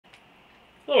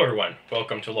Hello everyone,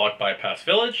 welcome to Lock Bypass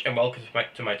Village, and welcome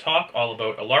to my talk all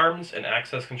about alarms and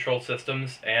access control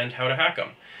systems and how to hack them.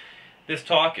 This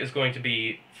talk is going to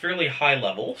be fairly high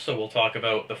level, so we'll talk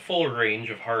about the full range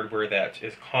of hardware that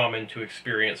is common to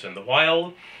experience in the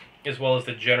wild, as well as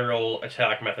the general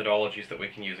attack methodologies that we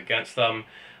can use against them.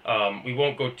 We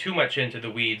won't go too much into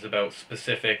the weeds about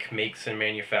specific makes and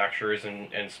manufacturers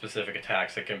and specific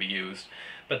attacks that can be used,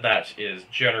 but that is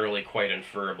generally quite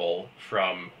inferable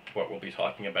from what we'll be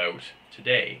talking about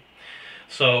today.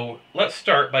 So let's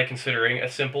start by considering a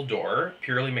simple door,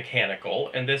 purely mechanical,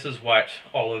 and this is what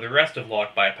all of the rest of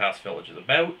Lock Bypass Village is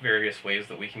about, various ways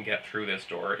that we can get through this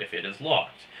door if it is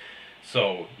locked.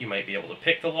 So you might be able to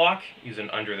pick the lock, use an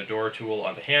under the door tool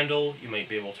on the handle, you might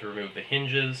be able to remove the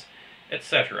hinges,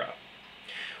 etc.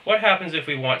 What happens if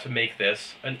we want to make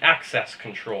this an access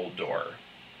controlled door?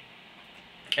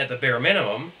 At the bare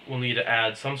minimum, we'll need to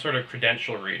add some sort of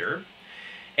credential reader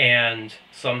and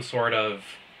some sort of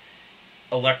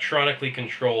electronically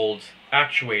controlled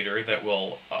actuator that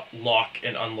will lock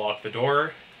and unlock the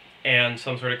door, and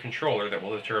some sort of controller that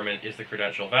will determine is the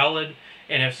credential valid,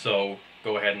 and if so,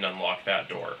 go ahead and unlock that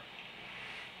door.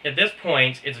 At this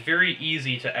point, it's very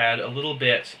easy to add a little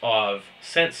bit of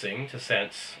sensing to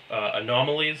sense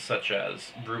anomalies such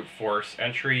as brute force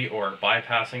entry or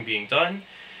bypassing being done,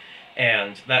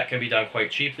 and that can be done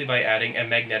quite cheaply by adding a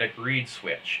magnetic reed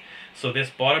switch. So this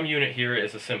bottom unit here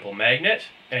is a simple magnet,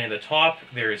 and in the top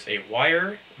there's a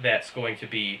wire that's going to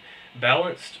be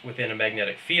balanced within a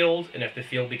magnetic field, and if the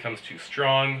field becomes too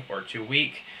strong or too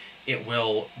weak, it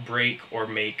will break or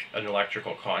make an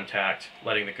electrical contact,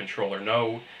 letting the controller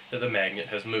know that the magnet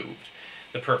has moved.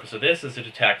 The purpose of this is to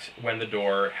detect when the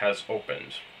door has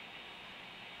opened.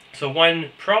 So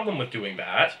one problem with doing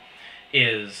that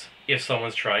is if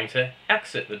someone's trying to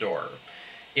exit the door.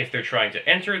 If they're trying to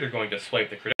enter, they're going to swipe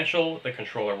the credential, the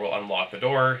controller will unlock the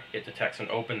door, it detects an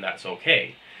open, that's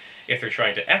okay. If they're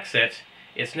trying to exit,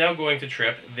 it's now going to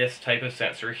trip this type of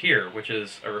sensor here, which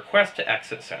is a request to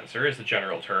exit sensor is the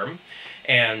general term,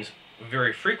 and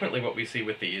very frequently what we see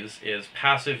with these is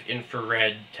passive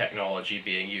infrared technology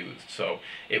being used. So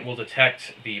it will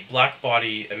detect the black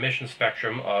body emission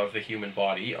spectrum of the human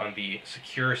body on the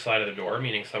secure side of the door,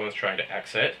 meaning someone's trying to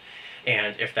exit.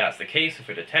 And if that's the case, if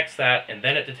it detects that, and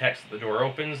then it detects that the door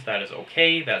opens, that is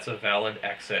okay, that's a valid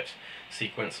exit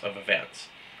sequence of events.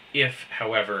 If,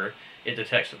 however, it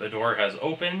detects that the door has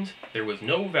opened, there was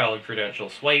no valid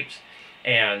credential swiped,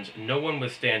 and no one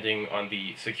was standing on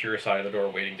the secure side of the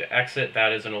door waiting to exit,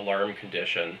 that is an alarm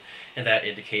condition, and that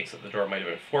indicates that the door might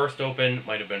have been forced open,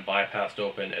 might have been bypassed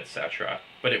open, etc.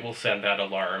 But it will send that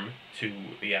alarm to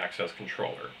the access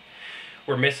controller.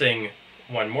 We're missing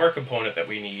one more component that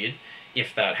we need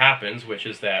if that happens, which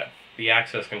is that the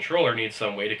access controller needs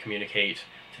some way to communicate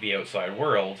to the outside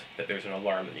world that there's an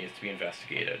alarm that needs to be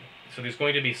investigated. So there's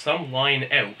going to be some line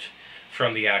out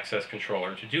from the access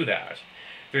controller to do that.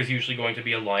 There's usually going to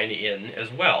be a line in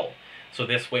as well. So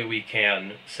this way we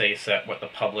can, say, set what the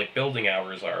public building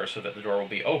hours are so that the door will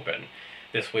be open.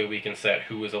 This way we can set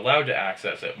who is allowed to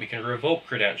access it. We can revoke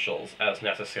credentials as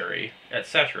necessary,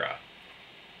 etc.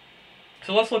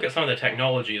 So let's look at some of the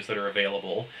technologies that are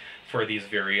available for these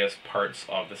various parts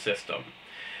of the system.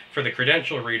 For the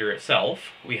credential reader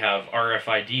itself, we have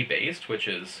RFID based, which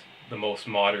is the most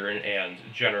modern and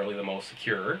generally the most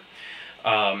secure.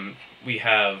 We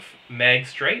have mag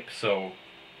stripe, so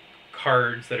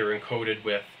cards that are encoded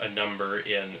with a number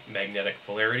in magnetic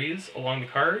polarities along the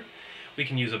card. We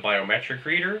can use a biometric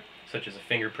reader, such as a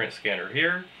fingerprint scanner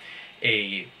here,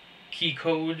 a key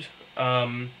code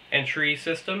entry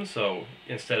system, so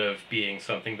instead of being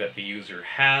something that the user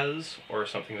has or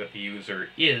something that the user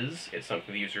is, it's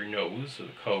something the user knows, so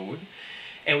the code.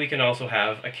 And we can also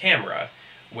have a camera,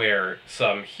 where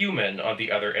some human on the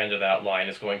other end of that line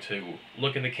is going to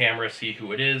look at the camera, see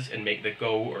who it is, and make the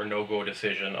go or no-go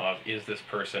decision of, is this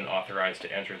person authorized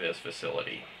to enter this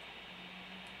facility?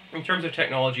 In terms of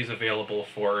technologies available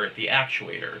for the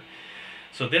actuator,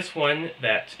 so this one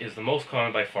that is the most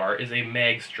common by far is a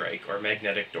mag strike, or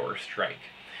magnetic door strike.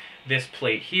 This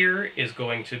plate here is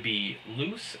going to be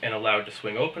loose and allowed to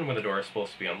swing open when the door is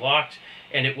supposed to be unlocked,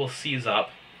 and it will seize up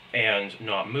and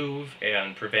not move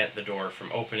and prevent the door from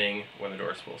opening when the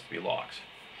door is supposed to be locked.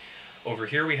 Over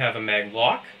here we have a mag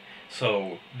lock,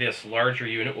 so this larger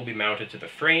unit will be mounted to the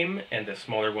frame and this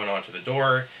smaller one onto the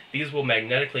door. These will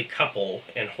magnetically couple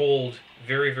and hold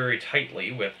very, very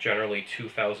tightly with generally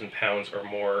 2,000 pounds or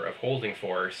more of holding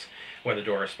force when the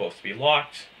door is supposed to be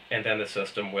locked, and then the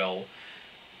system will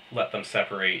let them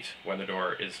separate when the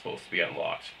door is supposed to be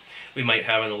unlocked. We might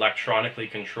have an electronically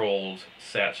controlled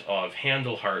set of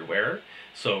handle hardware.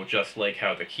 So just like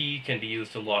how the key can be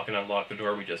used to lock and unlock the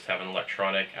door, we just have an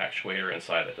electronic actuator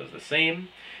inside that does the same.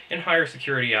 In higher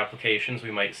security applications,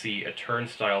 we might see a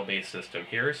turnstile-based system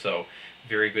here, so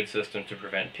very good system to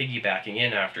prevent piggybacking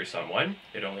in after someone.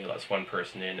 It only lets one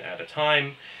person in at a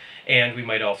time. And we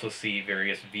might also see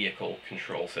various vehicle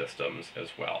control systems as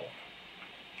well.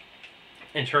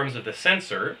 In terms of the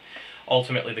sensor,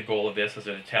 ultimately the goal of this is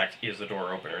to detect is the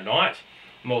door open or not.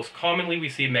 Most commonly we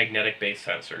see magnetic-based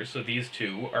sensors, so these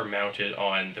two are mounted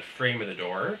on the frame of the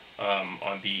door,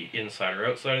 on the inside or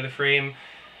outside of the frame.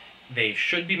 They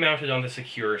should be mounted on the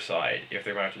secure side. If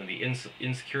they're mounted on the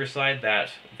insecure side,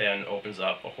 that then opens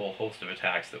up a whole host of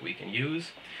attacks that we can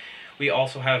use. We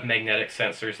also have magnetic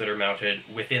sensors that are mounted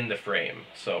within the frame,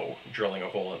 so drilling a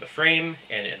hole in the frame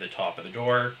and in the top of the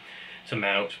door to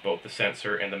mount both the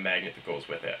sensor and the magnet that goes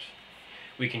with it.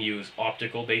 We can use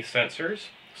optical-based sensors,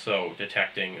 so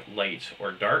detecting light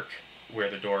or dark where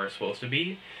the door is supposed to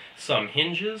be. Some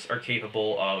hinges are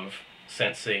capable of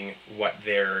sensing what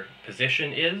their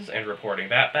position is and reporting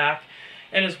that back.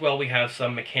 And as well, we have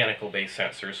some mechanical-based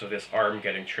sensors, so this arm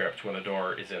getting tripped when the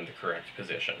door is in the correct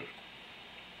position.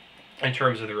 In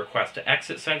terms of the request to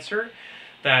exit sensor,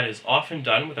 that is often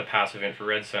done with a passive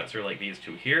infrared sensor like these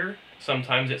two here.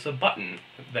 Sometimes it's a button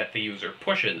that the user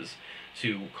pushes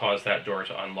to cause that door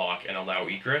to unlock and allow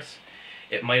egress.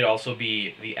 It might also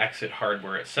be the exit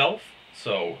hardware itself,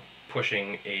 so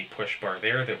pushing a push bar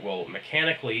there that will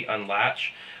mechanically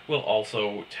unlatch will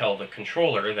also tell the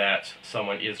controller that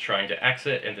someone is trying to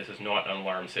exit and this is not an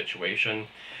alarm situation.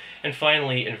 And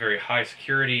finally, in very high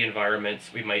security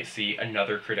environments, we might see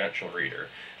another credential reader.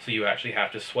 So you actually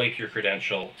have to swipe your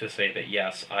credential to say that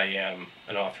yes, I am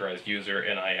an authorized user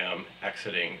and I am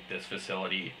exiting this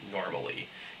facility normally.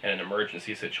 In an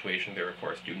emergency situation, there of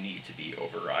course do need to be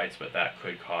overrides, but that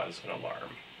could cause an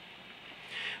alarm.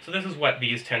 So this is what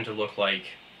these tend to look like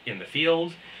in the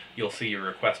field. You'll see your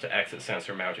request to exit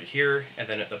sensor mounted here, and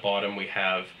then at the bottom we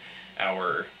have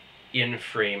our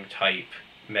in-frame type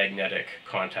magnetic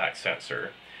contact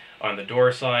sensor. On the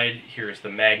door side, here's the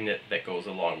magnet that goes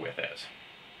along with it.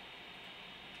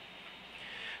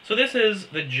 So this is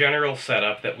the general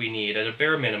setup that we need at a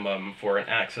bare minimum for an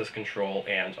access control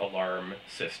and alarm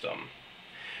system.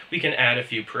 We can add a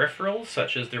few peripherals,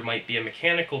 such as there might be a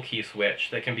mechanical key switch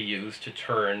that can be used to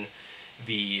turn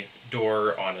the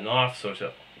door on and off, so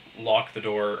to lock the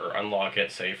door or unlock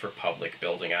it, say for public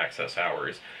building access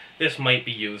hours. This might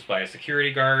be used by a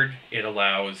security guard. It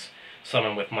allows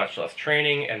someone with much less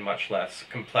training and much less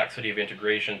complexity of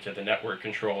integration to the network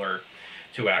controller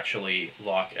to actually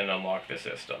lock and unlock the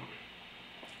system.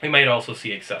 We might also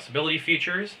see accessibility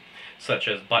features, such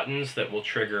as buttons that will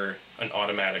trigger an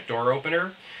automatic door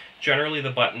opener. Generally, the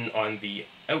button on the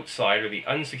outside or the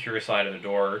unsecure side of the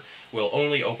door will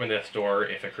only open this door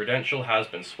if a credential has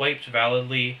been swiped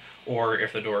validly or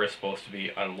if the door is supposed to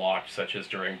be unlocked, such as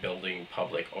during building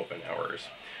public open hours.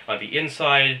 On the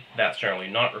inside, that's generally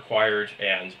not required,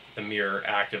 and the mere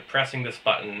act of pressing this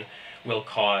button will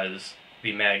cause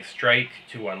the mag strike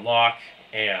to unlock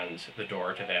and the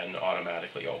door to then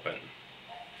automatically open.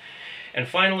 And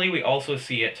finally, we also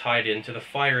see it tied into the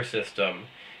fire system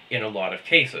in a lot of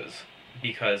cases,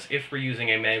 because if we're using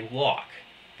a mag lock,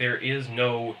 there is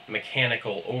no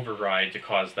mechanical override to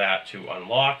cause that to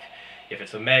unlock. If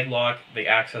it's a mag lock, the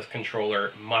access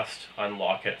controller must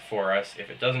unlock it for us. If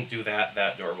it doesn't do that,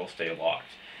 that door will stay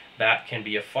locked. That can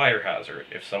be a fire hazard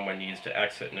if someone needs to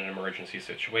exit in an emergency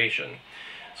situation.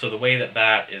 So the way that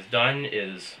that is done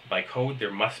is, by code,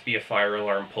 there must be a fire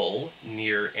alarm pull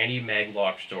near any mag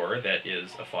locked door that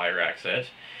is a fire exit.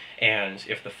 And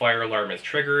if the fire alarm is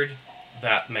triggered,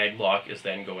 that mag lock is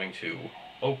then going to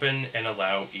open and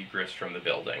allow egress from the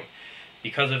building.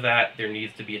 Because of that, there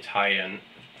needs to be a tie-in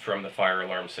from the fire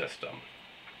alarm system.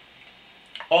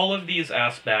 All of these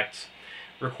aspects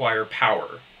require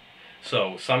power.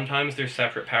 So sometimes there's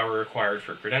separate power required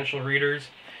for credential readers.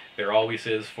 There always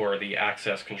is for the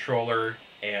access controller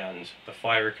and the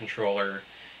fire controller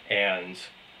and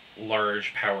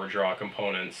large power draw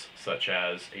components such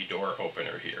as a door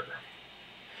opener here.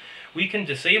 We can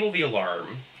disable the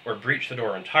alarm or breach the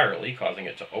door entirely, causing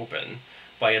it to open,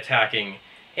 by attacking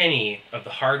any of the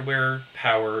hardware,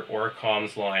 power, or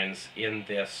comms lines in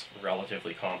this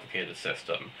relatively complicated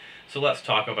system. So let's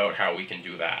talk about how we can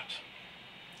do that.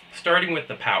 Starting with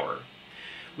the power.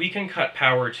 We can cut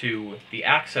power to the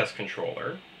access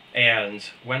controller, and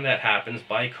when that happens,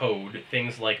 by code,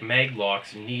 things like mag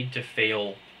locks need to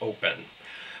fail open.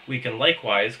 We can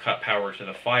likewise cut power to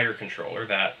the fire controller.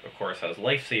 That, of course, has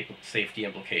safety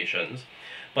implications,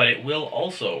 but it will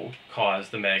also cause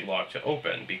the maglock to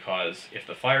open, because if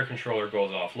the fire controller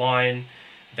goes offline,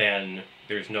 then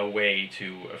there's no way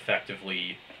to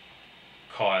effectively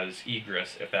cause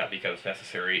egress if that becomes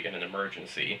necessary in an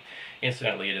emergency.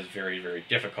 Incidentally, it is very, very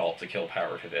difficult to kill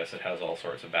power to this. It has all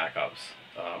sorts of backups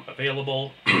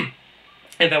available.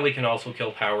 And then we can also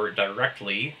kill power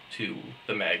directly to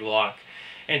the maglock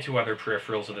and to other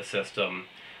peripherals of the system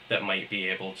that might be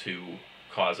able to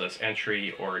cause us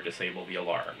entry or disable the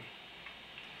alarm.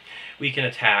 We can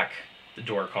attack the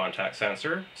door contact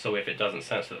sensor, so if it doesn't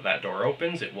sense that that door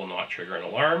opens, it will not trigger an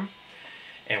alarm,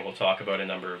 and we'll talk about a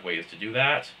number of ways to do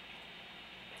that.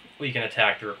 We can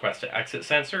attack the request to exit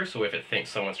sensor, so if it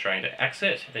thinks someone's trying to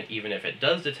exit, then even if it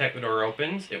does detect the door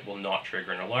opens, it will not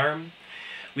trigger an alarm.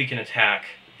 We can attack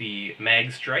the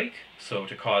mag strike, so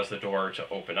to cause the door to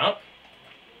open up.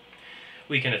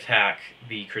 We can attack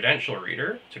the credential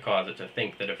reader to cause it to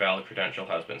think that a valid credential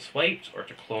has been swiped, or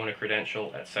to clone a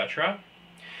credential, etc.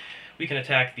 We can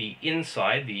attack the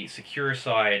inside, the secure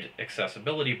side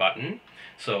accessibility button.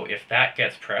 So if that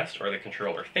gets pressed, or the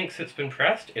controller thinks it's been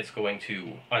pressed, it's going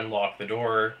to unlock the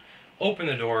door, open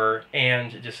the door,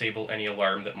 and disable any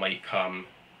alarm that might come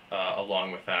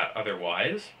along with that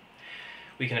otherwise.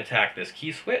 We can attack this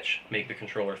key switch, make the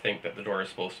controller think that the door is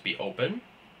supposed to be open.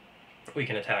 We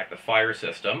can attack the fire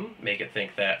system, make it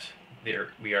think that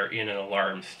we are in an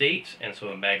alarm state, and so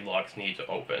the maglocks need to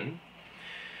open.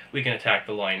 We can attack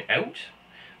the line out,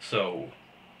 so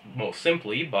most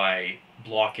simply by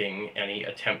blocking any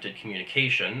attempted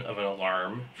communication of an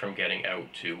alarm from getting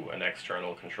out to an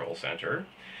external control center.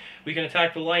 We can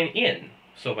attack the line in,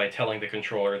 so by telling the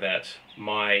controller that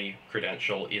my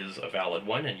credential is a valid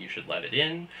one and you should let it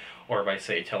in, or by,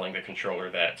 say, telling the controller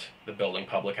that the building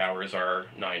public hours are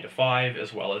 9 to 5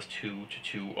 as well as 2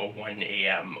 to 2:01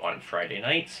 a.m. on Friday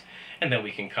nights, and then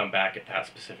we can come back at that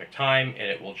specific time and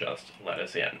it will just let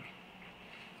us in.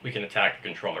 We can attack the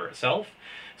controller itself,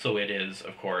 so it is,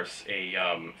 of course, a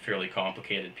fairly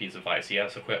complicated piece of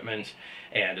ICS equipment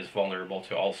and is vulnerable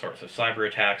to all sorts of cyber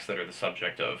attacks that are the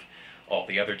subject of all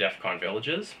the other DEF CON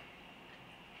villages.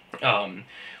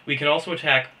 We can also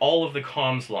attack all of the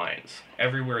comms lines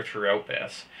everywhere throughout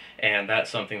this, and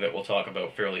that's something that we'll talk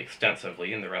about fairly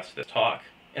extensively in the rest of this talk.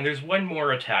 And there's one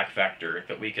more attack vector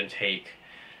that we can take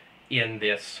in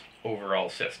this overall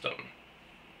system.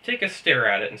 Take a stare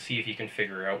at it and see if you can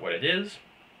figure out what it is.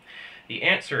 The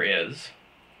answer is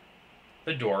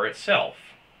the door itself.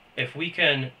 If we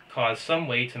can cause some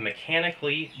way to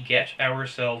mechanically get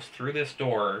ourselves through this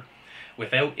door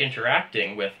without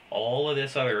interacting with all of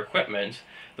this other equipment,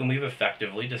 then we've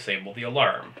effectively disabled the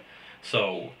alarm.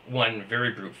 So one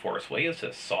very brute force way is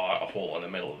to saw a hole in the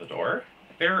middle of the door.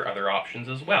 There are other options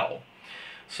as well.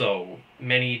 So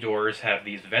many doors have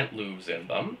these vent loops in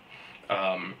them.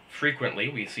 Frequently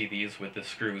we see these with the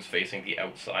screws facing the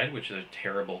outside, which is a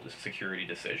terrible security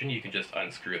decision. You can just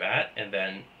unscrew that and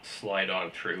then slide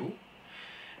on through.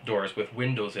 Doors with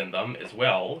windows in them as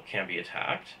well can be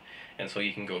attacked, and so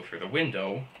you can go through the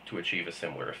window to achieve a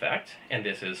similar effect, and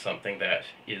this is something that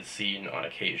is seen on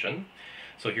occasion.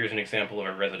 So here's an example of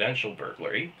a residential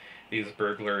burglary. These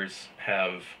burglars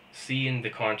have seen the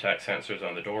contact sensors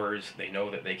on the doors. They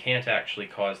know that they can't actually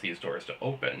cause these doors to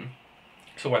open.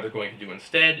 So what they're going to do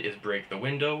instead is break the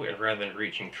window, and rather than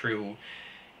reaching through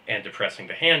and depressing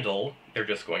the handle, they're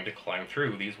just going to climb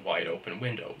through these wide open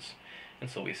windows. And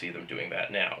so we see them doing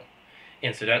that now.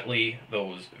 Incidentally,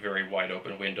 those very wide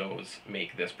open windows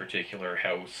make this particular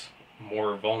house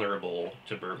more vulnerable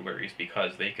to burglaries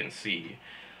because they can see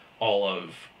all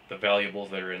of the valuables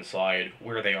that are inside,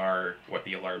 where they are, what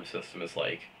the alarm system is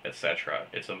like, etc.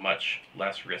 It's a much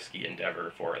less risky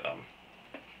endeavor for them.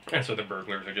 And so the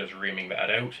burglars are just reaming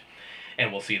that out,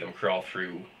 and we'll see them crawl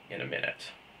through in a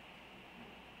minute.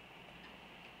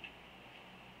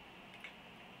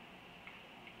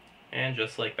 And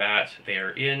just like that, they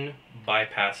are in,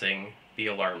 bypassing the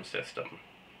alarm system.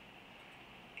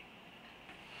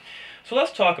 So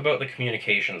let's talk about the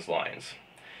communications lines.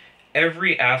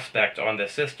 Every aspect on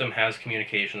this system has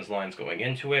communications lines going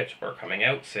into it or coming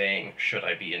out saying, should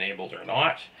I be enabled or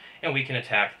not? And we can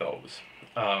attack those.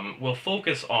 We'll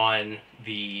focus on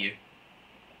the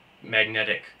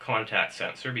magnetic contact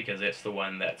sensor because it's the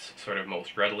one that's sort of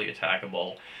most readily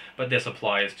attackable, but this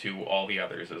applies to all the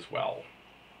others as well.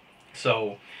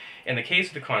 So in the case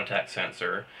of the contact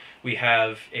sensor, we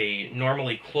have a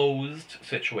normally closed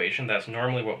situation. That's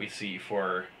normally what we see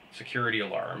for security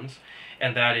alarms,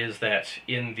 and that is that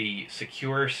in the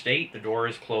secure state, the door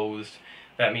is closed.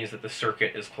 That means that the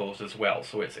circuit is closed as well.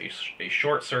 So it's a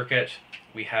short circuit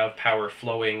we have power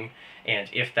flowing, and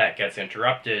if that gets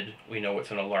interrupted, we know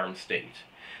it's an alarm state.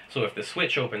 So if the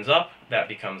switch opens up, that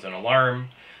becomes an alarm,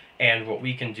 and what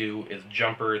we can do is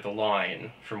jumper the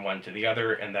line from one to the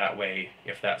other, and that way,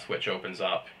 if that switch opens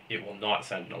up, it will not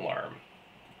send an alarm.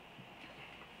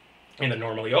 In the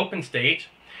normally open state,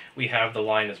 we have the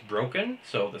line is broken,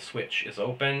 so the switch is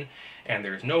open, and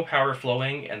there's no power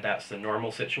flowing, and that's the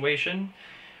normal situation.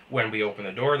 When we open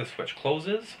the door, the switch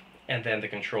closes, and then the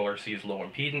controller sees low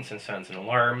impedance and sends an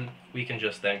alarm. We can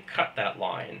just then cut that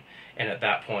line, and at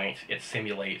that point, it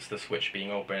simulates the switch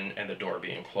being open and the door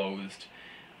being closed,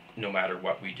 no matter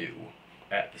what we do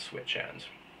at the switch end.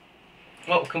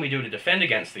 What can we do to defend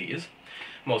against these?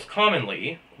 Most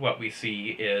commonly, what we see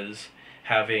is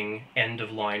having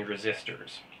end-of-line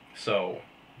resistors. So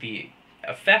the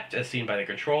effect as seen by the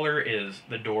controller is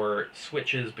the door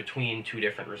switches between two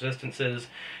different resistances.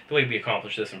 The way we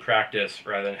accomplish this in practice,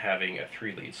 rather than having a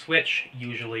 3-lead switch,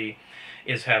 usually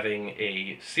is having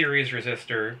a series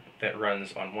resistor that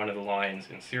runs on one of the lines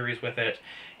in series with it,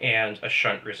 and a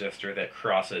shunt resistor that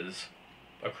crosses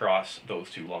across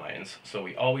those two lines. So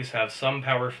we always have some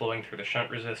power flowing through the shunt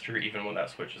resistor even when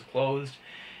that switch is closed,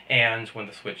 and when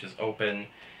the switch is open,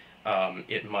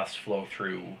 it must flow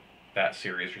through that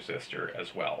series resistor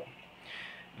as well.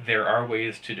 There are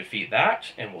ways to defeat that,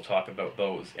 and we'll talk about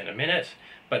those in a minute,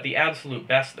 but the absolute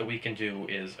best that we can do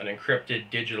is an encrypted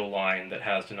digital line that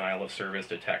has denial of service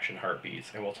detection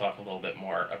heartbeats, and we'll talk a little bit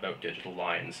more about digital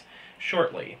lines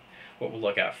shortly. What we'll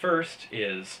look at first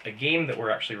is a game that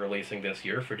we're actually releasing this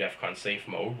year for DEF CON Safe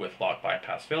Mode with Lock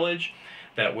Bypass Village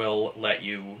that will let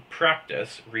you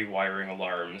practice rewiring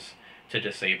alarms to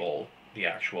disable the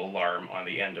actual alarm on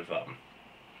the end of them.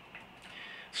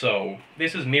 So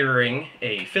this is mirroring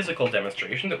a physical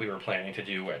demonstration that we were planning to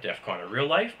do at DEF CON in real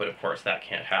life, but of course that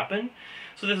can't happen.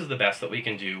 So this is the best that we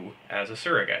can do as a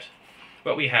surrogate.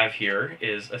 What we have here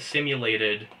is a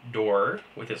simulated door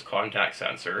with its contact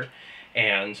sensor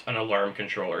and an alarm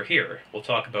controller here. We'll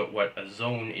talk about what a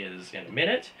zone is in a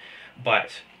minute,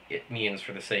 but it means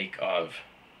for the sake of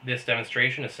this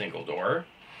demonstration, a single door.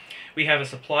 We have a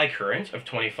supply current of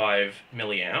 25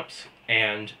 milliamps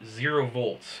and 0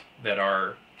 volts that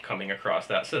are coming across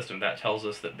that system. That tells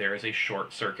us that there is a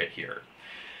short circuit here.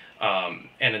 And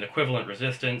an equivalent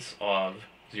resistance of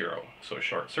 0. So a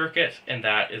short circuit, and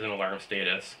that is an alarm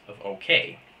status of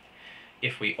OK.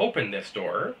 If we open this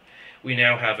door, we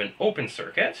now have an open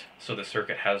circuit, so the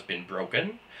circuit has been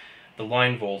broken. The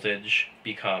line voltage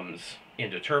becomes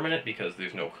indeterminate because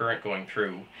there's no current going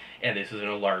through, and this is an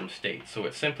alarm state. So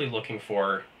it's simply looking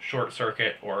for short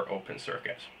circuit or open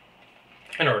circuit.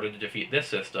 In order to defeat this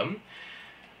system,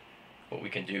 what we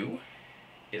can do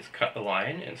is cut the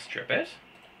line and strip it,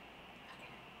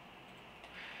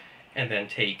 and then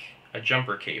take a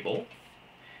jumper cable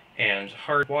and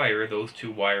hardwire those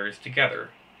two wires together.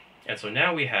 And so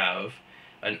now we have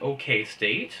an OK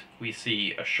state. We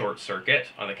see a short circuit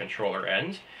on the controller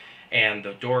end, and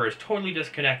the door is totally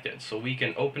disconnected. So we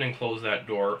can open and close that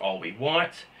door all we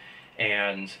want,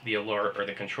 and the alert or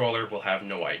the controller will have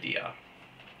no idea.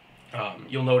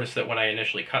 You'll notice that when I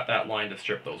initially cut that line to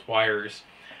strip those wires,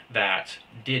 that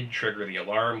did trigger the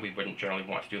alarm. We wouldn't generally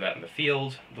want to do that in the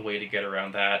field. The way to get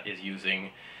around that is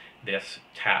using this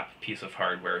tap piece of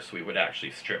hardware. So we would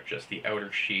actually strip just the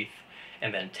outer sheath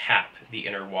and then tap the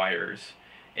inner wires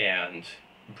and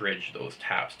bridge those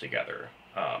taps together.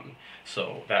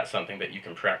 So that's something that you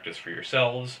can practice for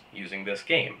yourselves using this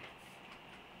game.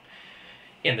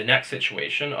 In the next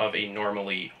situation of a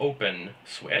normally open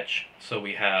switch, so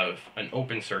we have an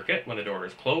open circuit when the door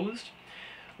is closed.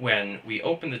 When we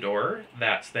open the door,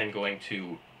 that's then going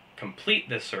to complete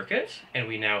this circuit, and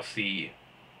we now see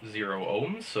 0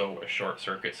 ohms, so a short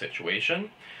circuit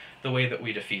situation. The way that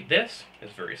we defeat this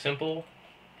is very simple.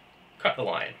 Cut the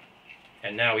line.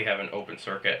 And now we have an open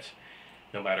circuit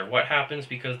no matter what happens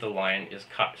because the line is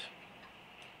cut.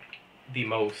 The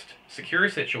most secure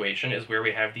situation is where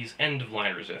we have these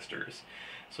end-of-line resistors.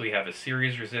 So we have a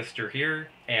series resistor here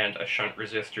and a shunt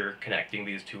resistor connecting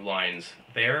these two lines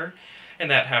there, and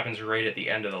that happens right at the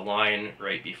end of the line,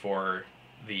 right before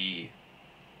the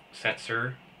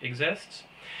sensor exists.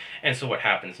 And so what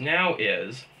happens now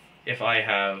is, if I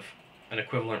have an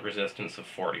equivalent resistance of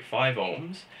 45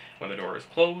 ohms, when the door is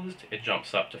closed, it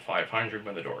jumps up to 500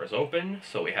 when the door is open,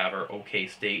 so we have our OK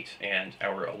state and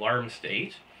our alarm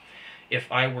state. If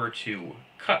I were to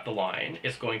cut the line,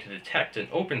 it's going to detect an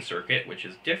open circuit, which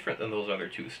is different than those other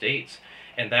two states,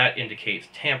 and that indicates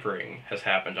tampering has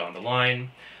happened on the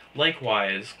line.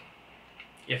 Likewise,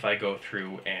 if I go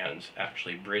through and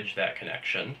actually bridge that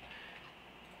connection,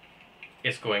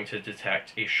 it's going to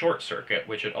detect a short circuit,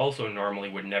 which it also normally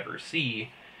would never see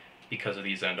because of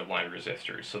these end-of-line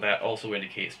resistors. So that also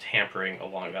indicates tampering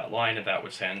along that line, and that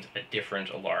would send a different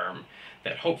alarm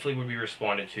that hopefully would be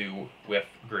responded to with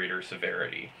greater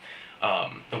severity.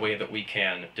 The way that we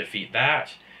can defeat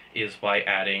that is by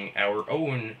adding our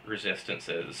own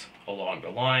resistances along the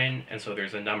line, and so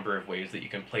there's a number of ways that you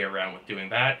can play around with doing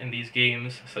that in these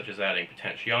games, such as adding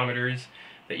potentiometers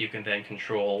that you can then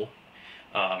control,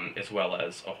 as well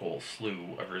as a whole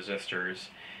slew of resistors,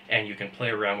 and you can play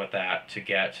around with that to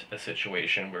get a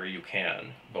situation where you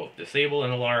can both disable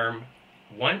an alarm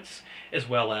once, as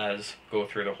well as go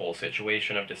through the whole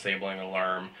situation of disabling an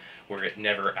alarm where it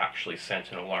never actually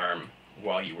sent an alarm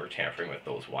while you were tampering with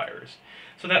those wires.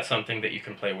 So that's something that you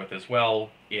can play with as well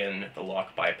in the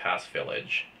Lock Bypass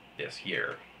Village this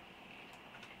year.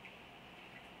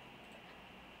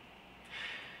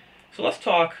 So let's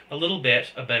talk a little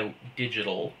bit about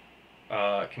digital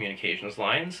communications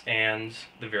lines and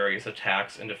the various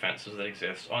attacks and defenses that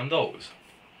exist on those.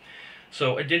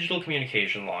 So a digital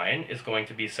communication line is going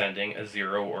to be sending a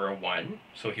 0 or a 1.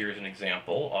 So here's an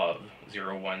example of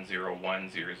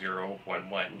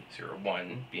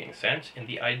 0101001101 being sent in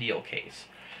the ideal case.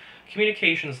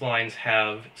 Communications lines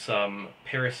have some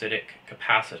parasitic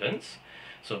capacitance.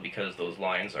 So because those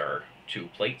lines are two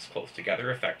plates close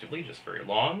together effectively, just very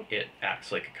long, it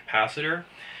acts like a capacitor.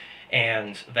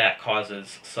 And that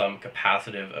causes some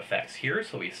capacitive effects here.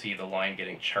 So we see the line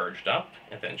getting charged up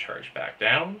and then charged back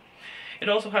down. It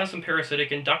also has some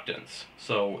parasitic inductance,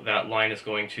 so that line is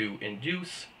going to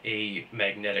induce a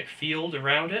magnetic field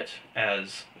around it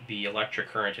as the electric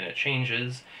current in it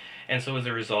changes, and so as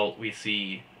a result we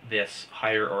see this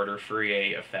higher order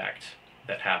Fourier effect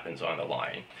that happens on the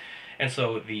line. And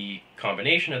so the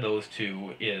combination of those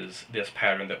two is this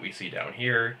pattern that we see down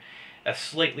here, a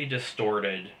slightly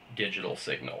distorted digital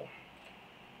signal.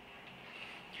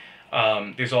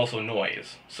 There's also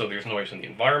noise. So there's noise in the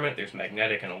environment, there's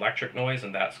magnetic and electric noise,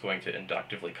 and that's going to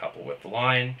inductively couple with the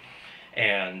line.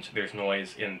 And there's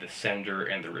noise in the sender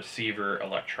and the receiver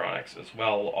electronics as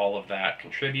well. All of that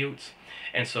contributes.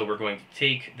 And so we're going to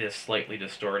take this slightly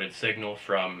distorted signal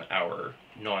from our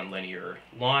nonlinear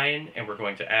line, and we're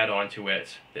going to add onto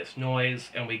it this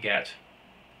noise, and we get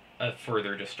a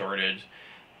further distorted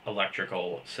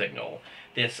electrical signal.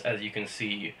 This, as you can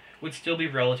see, would still be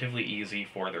relatively easy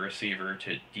for the receiver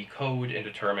to decode and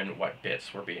determine what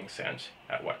bits were being sent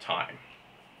at what time.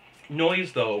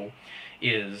 Noise, though,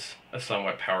 is a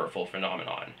somewhat powerful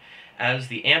phenomenon. As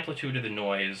the amplitude of the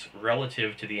noise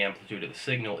relative to the amplitude of the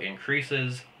signal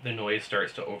increases, the noise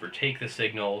starts to overtake the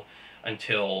signal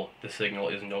until the signal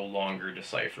is no longer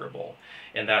decipherable.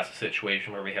 And that's a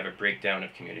situation where we have a breakdown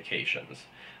of communications.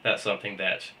 That's something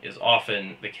that is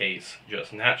often the case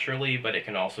just naturally, but it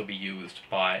can also be used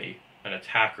by an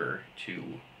attacker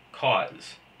to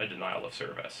cause a denial of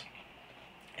service.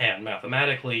 And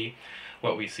mathematically,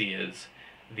 what we see is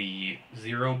the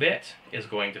 0 bit is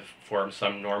going to form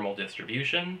some normal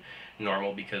distribution,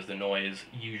 normal because the noise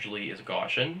usually is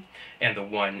Gaussian, and the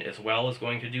 1 as well is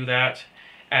going to do that.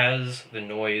 As the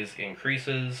noise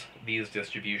increases, these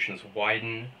distributions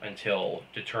widen until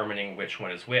determining which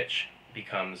one is which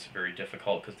becomes very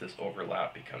difficult because this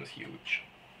overlap becomes huge.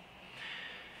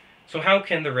 So how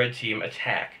can the red team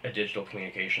attack a digital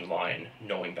communication line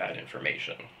knowing that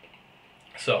information?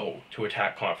 So to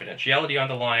attack confidentiality on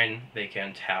the line, they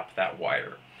can tap that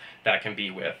wire. That can be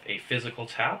with a physical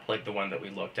tap, like the one that we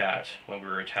looked at when we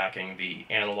were attacking the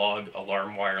analog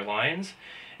alarm wire lines.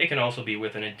 It can also be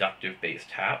with an inductive-based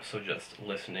tap, so just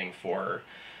listening for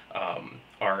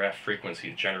RF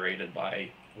frequencies generated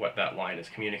by what that line is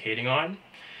communicating on.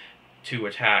 To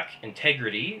attack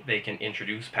integrity, they can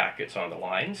introduce packets on the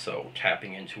line, so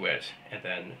tapping into it and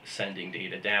then sending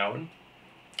data down.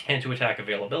 And to attack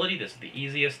availability, this is the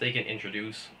easiest, they can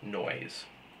introduce noise.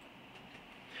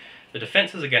 The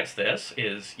defenses against this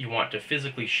is you want to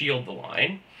physically shield the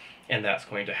line, and that's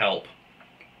going to help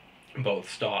both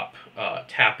stop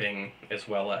tapping as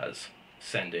well as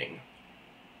sending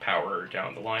power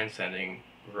down the line, sending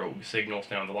rogue signals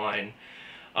down the line.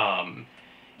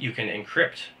 You can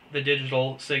encrypt the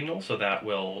digital signal, so that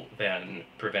will then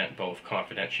prevent both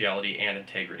confidentiality and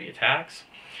integrity attacks.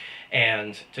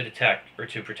 And to detect or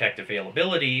to protect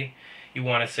availability, you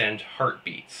want to send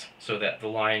heartbeats so that the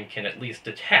line can at least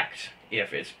detect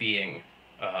if it's being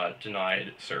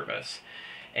denied service,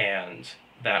 and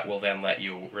that will then let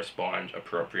you respond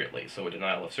appropriately. So a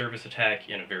denial of service attack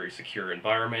in a very secure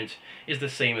environment is the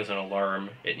same as an alarm.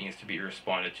 It needs to be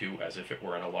responded to as if it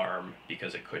were an alarm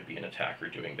because it could be an attacker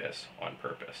doing this on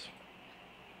purpose.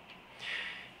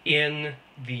 In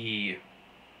the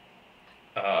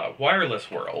wireless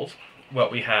world,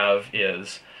 what we have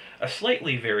is a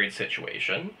slightly varied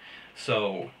situation.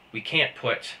 So we can't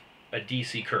put a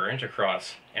DC current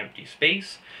across empty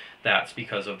space. That's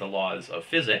because of the laws of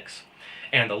physics.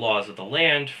 And the laws of the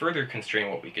land further constrain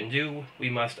what we can do. We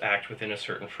must act within a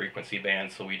certain frequency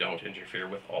band so we don't interfere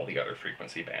with all the other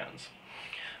frequency bands.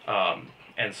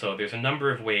 And so there's a number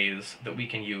of ways that we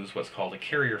can use what's called a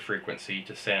carrier frequency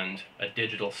to send a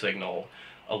digital signal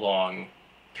along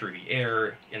through the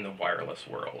air in the wireless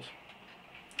world.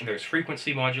 There's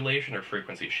frequency modulation or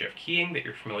frequency shift keying that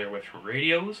you're familiar with from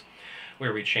radios,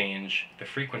 where we change the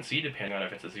frequency depending on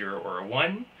if it's a 0 or a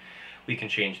 1. We can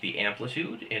change the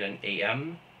amplitude in an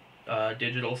AM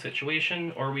digital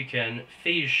situation, or we can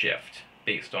phase shift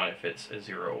based on if it's a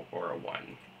 0 or a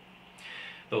 1.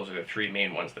 Those are the three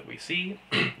main ones that we see.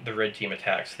 The red team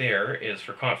attacks there is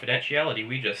for confidentiality,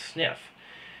 we just sniff,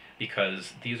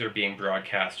 because these are being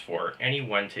broadcast for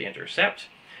anyone to intercept,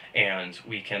 and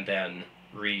we can then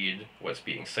read what's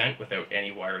being sent without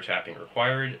any wiretapping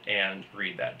required and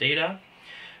read that data.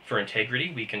 For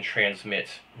integrity, we can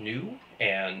transmit new,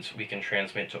 and we can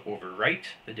transmit to overwrite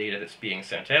the data that's being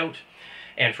sent out.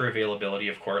 And for availability,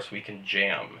 of course, we can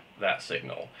jam that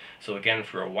signal. So again,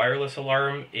 for a wireless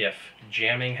alarm, if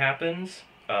jamming happens,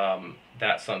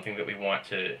 that's something that we want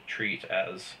to treat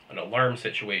as an alarm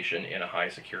situation in a high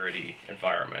security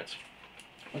environment.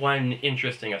 One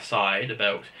interesting aside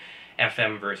about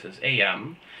FM versus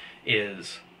AM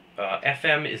is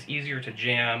FM is easier to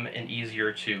jam and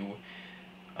easier to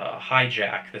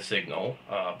hijack the signal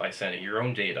by sending your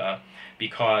own data,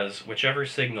 because whichever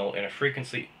signal in a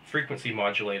frequency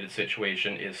modulated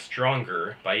situation is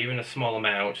stronger by even a small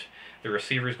amount, the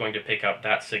receiver is going to pick up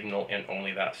that signal and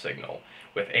only that signal.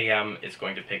 With AM, it's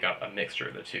going to pick up a mixture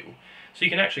of the two. So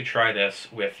you can actually try this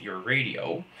with your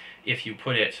radio. If you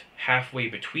put it halfway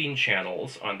between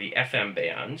channels on the FM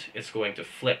band, it's going to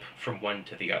flip from one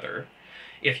to the other.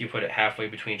 If you put it halfway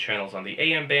between channels on the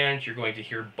AM band, you're going to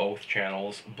hear both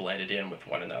channels blended in with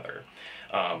one another.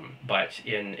 But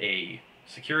in a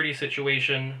security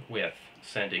situation with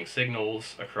sending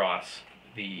signals across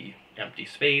the empty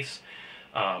space,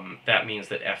 that means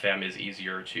that FM is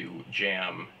easier to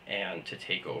jam and to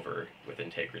take over with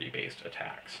integrity-based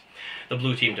attacks. The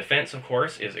blue team defense, of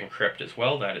course, is encrypt as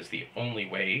well. That is the only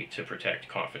way to protect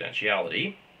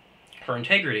confidentiality. For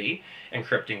integrity,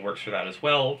 encrypting works for that as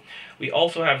well. We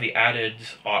also have the added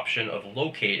option of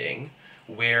locating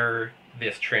where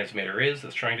this transmitter is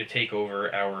that's trying to take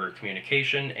over our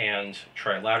communication and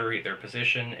trilaterate their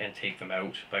position and take them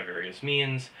out by various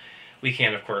means. We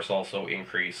can, of course, also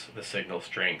increase the signal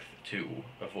strength to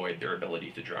avoid their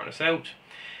ability to drown us out.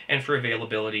 And for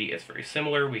availability, it's very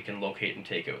similar. We can locate and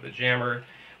take out the jammer,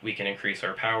 we can increase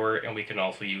our power, and we can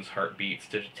also use heartbeats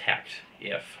to detect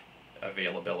if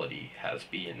availability has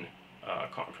been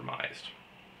compromised.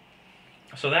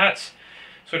 So that's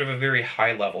sort of a very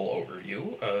high-level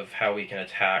overview of how we can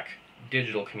attack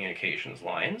digital communications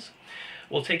lines.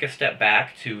 We'll take a step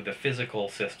back to the physical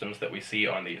systems that we see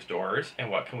on these doors and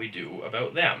what can we do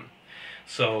about them.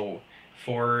 So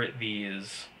for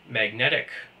these magnetic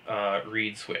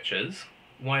reed switches,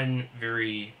 one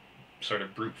very sort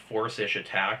of brute force-ish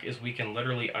attack is we can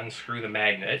literally unscrew the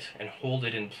magnet and hold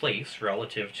it in place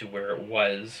relative to where it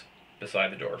was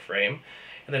beside the door frame,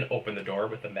 and then open the door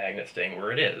with the magnet staying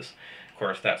where it is. Of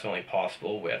course, that's only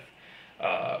possible with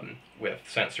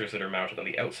sensors that are mounted on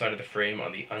the outside of the frame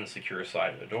on the unsecure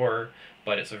side of the door,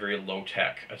 but it's a very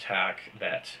low-tech attack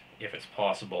that, if it's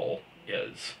possible,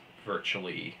 is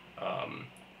virtually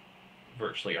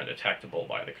undetectable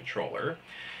by the controller.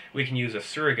 We can use a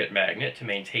surrogate magnet to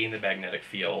maintain the magnetic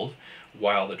field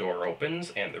while the door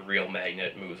opens and the real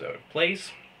magnet moves out of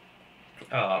place.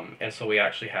 And so we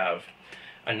actually have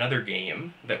another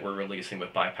game that we're releasing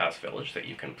with Bypass Village that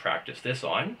you can practice this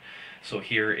on. So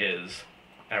here is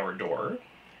our door,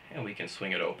 and we can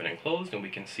swing it open and closed, and we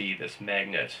can see this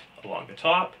magnet along the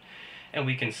top, and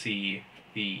we can see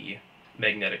the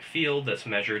magnetic field that's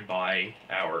measured by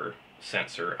our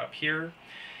sensor up here.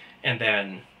 And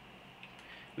then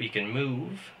we can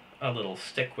move a little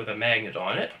stick with a magnet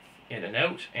on it in and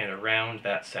out and around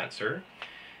that sensor,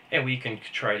 and we can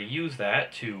try to use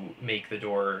that to make the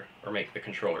door, or make the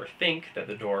controller think that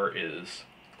the door is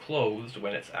closed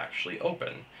when it's actually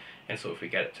open. And so if we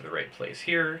get it to the right place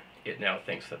here, it now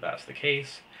thinks that that's the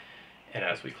case, and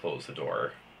as we close the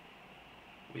door,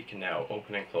 we can now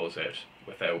open and close it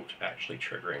without actually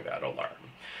triggering that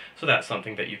alarm. So that's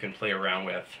something that you can play around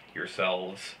with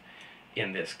yourselves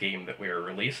in this game that we are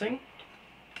releasing.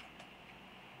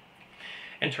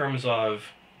 In terms of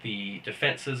the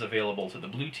defenses available to the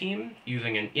blue team,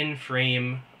 using an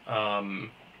in-frame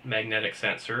magnetic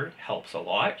sensor helps a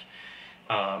lot,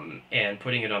 and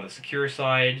putting it on the secure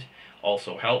side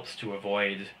also helps to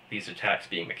avoid these attacks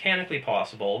being mechanically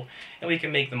possible, and we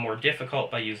can make them more difficult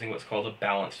by using what's called a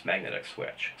balanced magnetic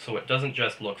switch. So it doesn't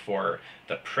just look for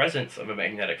the presence of a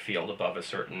magnetic field above a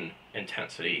certain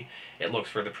intensity, it looks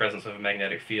for the presence of a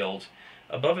magnetic field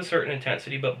above a certain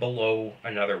intensity but below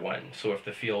another one. So if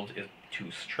the field is too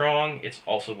strong, it's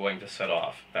also going to set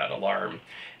off that alarm,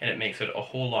 and it makes it a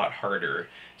whole lot harder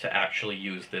to actually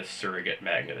use this surrogate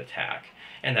magnet attack.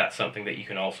 And that's something that you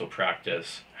can also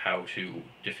practice how to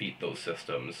defeat those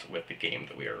systems with the game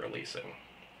that we are releasing.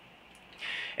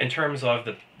 In terms of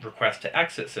the request to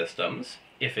exit systems,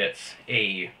 if it's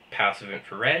a passive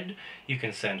infrared, you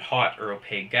can send hot or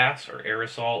opaque gas or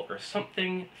aerosol or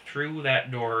something through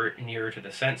that door near to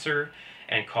the sensor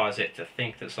and cause it to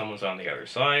think that someone's on the other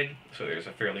side. So there's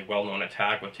a fairly well-known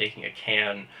attack with taking a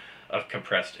can of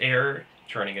compressed air,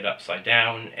 turning it upside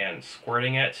down and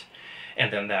squirting it,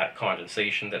 and then that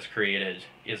condensation that's created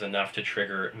is enough to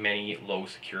trigger many low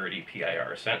security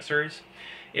PIR sensors.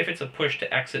 If it's a push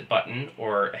to exit button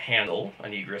or a handle,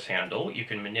 an egress handle, you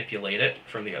can manipulate it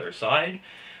from the other side.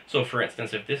 So for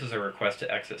instance, if this is a request to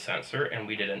exit sensor and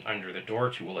we did an under the door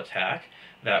tool attack,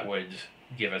 that would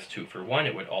give us 2 for 1.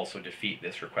 It would also defeat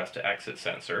this request to exit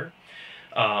sensor.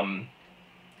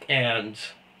 And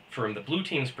from the blue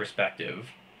team's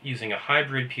perspective, using a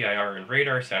hybrid PIR and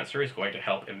radar sensor is going to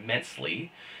help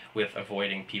immensely with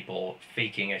avoiding people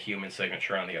faking a human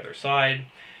signature on the other side.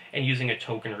 And using a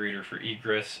token reader for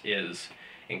egress is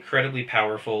incredibly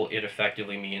powerful. It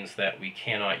effectively means that we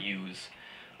cannot use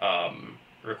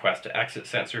request to exit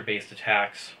sensor based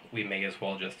attacks. We may as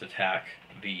well just attack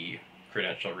the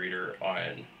credential reader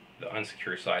on the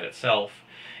unsecure side itself,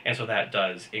 and so that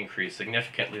does increase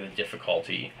significantly the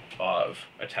difficulty of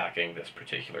attacking this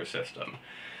particular system.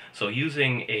 So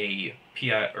using a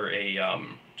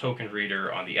token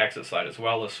reader on the exit side as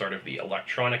well is sort of the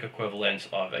electronic equivalent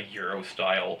of a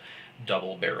Euro-style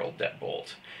double-barreled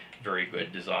deadbolt. Very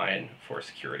good design for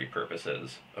security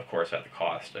purposes, of course at the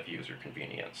cost of user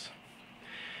convenience.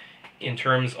 In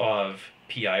terms of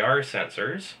PIR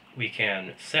sensors, we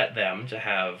can set them to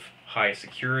have high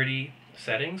security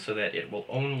settings so that it will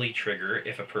only trigger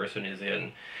if a person is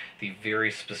in the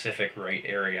very specific right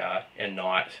area and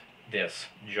not this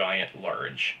giant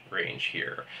large range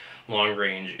here. Long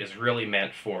range is really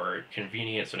meant for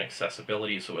convenience and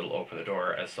accessibility, so it'll open the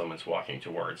door as someone's walking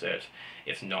towards it.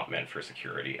 It's not meant for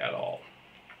security at all.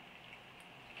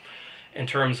 In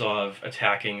terms of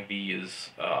attacking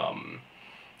these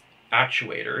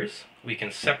actuators, we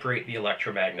can separate the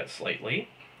electromagnet slightly.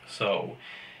 So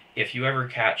if you ever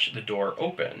catch the door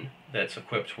open that's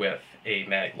equipped with a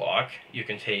mag lock, you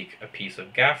can take a piece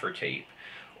of gaffer tape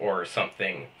or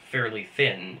something fairly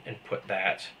thin and put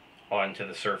that onto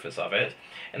the surface of it,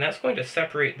 and that's going to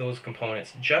separate those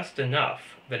components just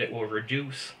enough that it will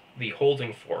reduce the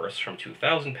holding force from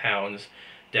 2,000 pounds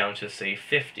down to say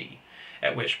 50,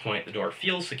 at which point the door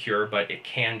feels secure but it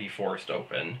can be forced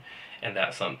open, and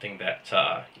that's something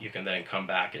that you can then come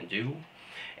back and do.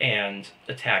 And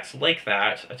attacks like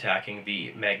that, attacking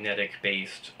the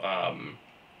magnetic-based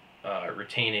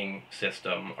retaining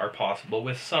system, are possible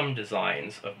with some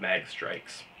designs of mag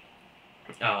strikes.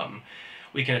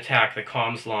 We can attack the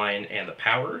comms line and the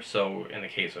power, so in the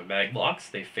case of mag locks,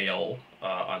 they fail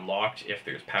unlocked if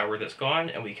there's power that's gone,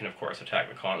 and we can of course attack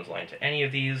the comms line to any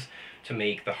of these to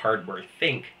make the hardware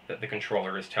think that the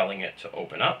controller is telling it to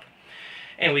open up.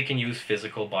 And we can use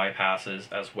physical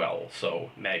bypasses as well, so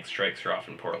mag strikes are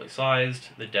often poorly sized,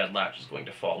 the dead latch is going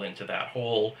to fall into that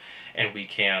hole, and we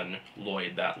can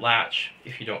Lloyd that latch.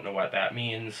 If you don't know what that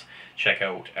means, check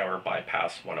out our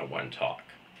Bypass 101 talk.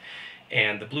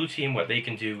 And the blue team, what they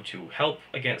can do to help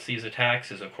against these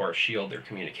attacks is of course shield their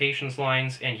communications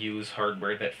lines and use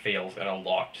hardware that fails in a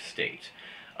locked state.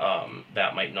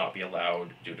 That might not be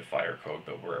allowed due to fire code,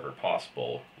 but wherever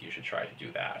possible, you should try to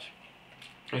do that.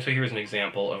 And so here's an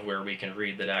example of where we can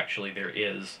read that actually there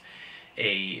is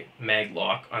a mag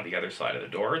lock on the other side of the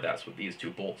door. That's what these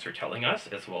two bolts are telling us,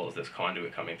 as well as this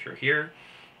conduit coming through here.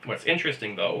 What's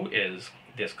interesting though is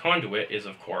this conduit is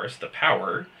of course the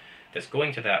power that's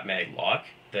going to that mag lock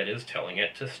that is telling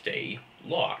it to stay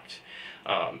locked.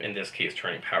 In this case,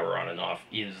 turning power on and off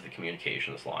is the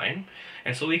communications line.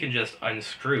 And so we can just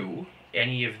unscrew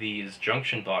any of these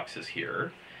junction boxes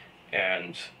here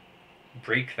and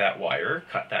break that wire,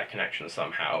 cut that connection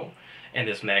somehow, and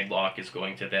this mag lock is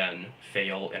going to then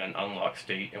fail in an unlocked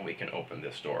state and we can open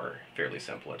this door. Fairly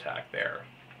simple attack there.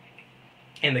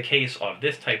 In the case of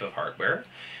this type of hardware,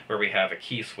 where we have a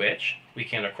key switch, we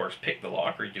can of course pick the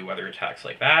lock or do other attacks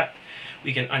like that.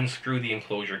 We can unscrew the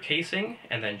enclosure casing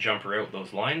and then jumper out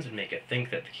those lines and make it think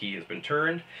that the key has been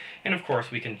turned. And of course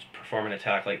we can perform an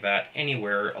attack like that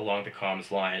anywhere along the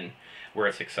comms line where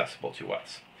it's accessible to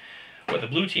us. What the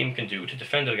blue team can do to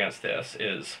defend against this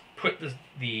is put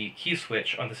the key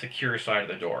switch on the secure side of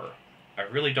the door. I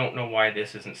really don't know why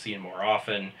this isn't seen more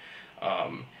often.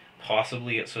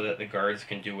 Possibly it's so that the guards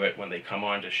can do it when they come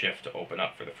on to shift to open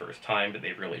up for the first time, but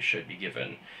they really should be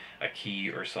given a key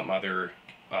or some other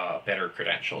better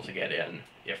credential to get in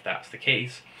if that's the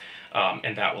case.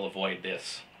 And that will avoid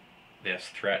this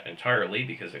threat entirely,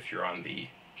 because if you're on the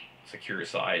secure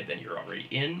side, then you're already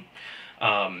in.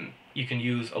 You can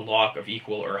use a lock of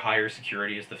equal or higher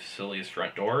security as the facility's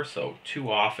front door, so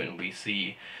too often we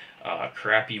see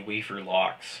crappy wafer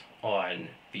locks on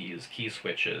these key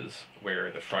switches where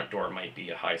the front door might be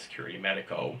a high security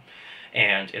Medico,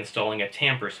 and installing a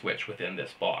tamper switch within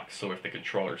this box. So if the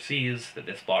controller sees that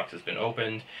this box has been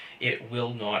opened, it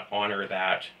will not honor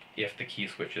that if the key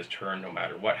switch is turned, no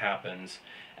matter what happens,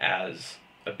 as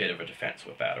a bit of a defense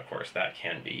with that. Of course, that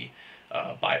can be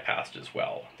bypassed as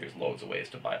well. There's loads of ways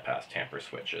to bypass tamper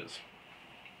switches.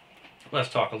 Let's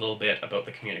talk a little bit about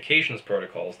the communications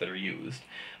protocols that are used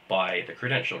by the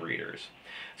credential readers.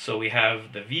 So we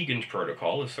have the Vigand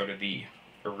protocol is sort of the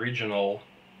original,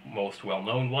 most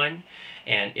well-known one,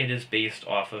 and it is based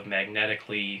off of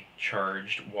magnetically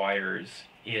charged wires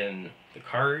in the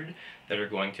card that are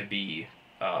going to be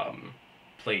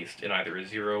placed in either a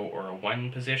 0 or a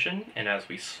 1 position, and as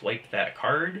we swipe that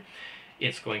card,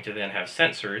 it's going to then have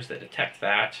sensors that detect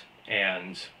that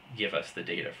and give us the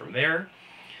data from there.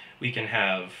 We can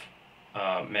have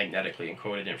magnetically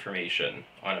encoded information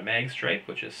on a mag stripe,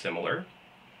 which is similar,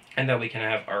 and then we can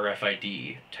have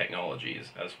RFID technologies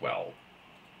as well.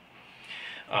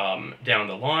 Down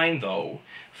the line, though,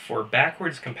 for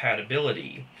backwards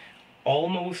compatibility,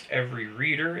 almost every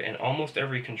reader and almost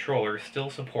every controller still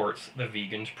supports the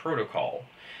Vigand protocol.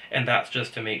 And that's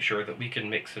just to make sure that we can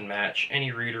mix and match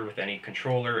any reader with any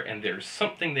controller, and there's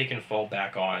something they can fall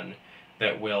back on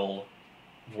that will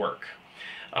work.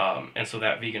 And so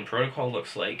that Vigand protocol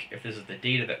looks like, if this is the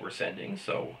data that we're sending,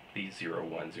 so the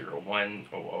 0101,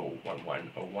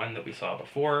 001101 that we saw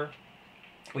before,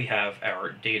 we have our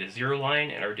data 0 line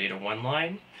and our data 1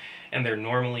 line, and they're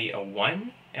normally a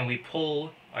 1, and we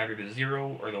pull either the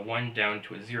 0 or the 1 down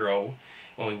to a 0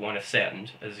 when we want to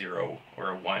send a 0 or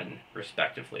a 1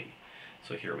 respectively.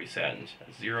 So here we send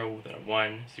a 0, then a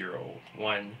 1, 0,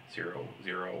 1, 0,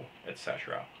 0,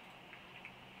 etc.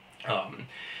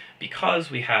 Because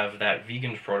we have that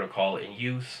Vigand protocol in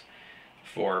use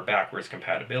for backwards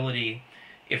compatibility,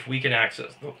 if we can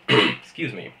access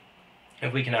excuse me,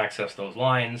 if we can access those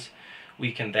lines,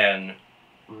 we can then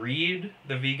read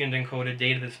the Vigand encoded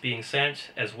data that's being sent,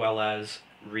 as well as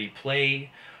replay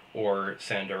or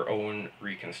send our own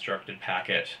reconstructed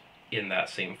packet in that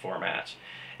same format.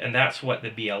 And that's what the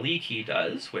BLE key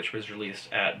does, which was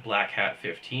released at Black Hat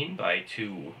 15 by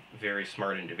two very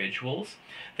smart individuals.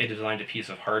 They designed a piece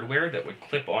of hardware that would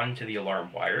clip onto the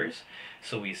alarm wires.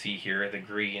 So we see here the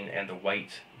green and the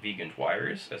white Vigand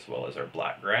wires, as well as our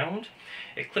black ground.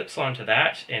 It clips onto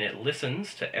that, and it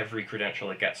listens to every credential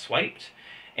that gets swiped,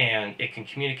 and it can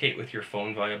communicate with your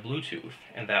phone via Bluetooth,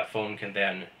 and that phone can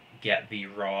then get the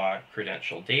raw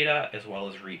credential data, as well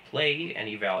as replay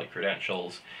any valid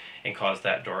credentials, and cause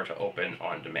that door to open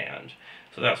on demand.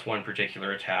 So that's one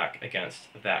particular attack against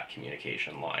that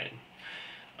communication line.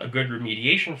 A good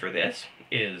remediation for this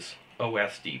is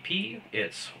OSDP.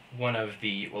 It's one of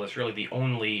the, well, it's really the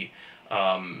only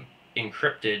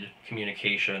encrypted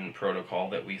communication protocol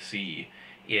that we see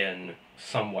in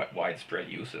somewhat widespread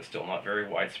use. It's still not very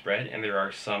widespread, and there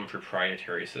are some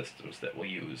proprietary systems that will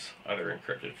use other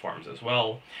encrypted forms as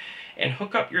well. And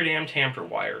hook up your damn tamper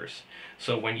wires.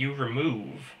 So when you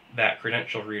remove that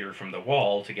credential reader from the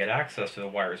wall to get access to the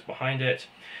wires behind it,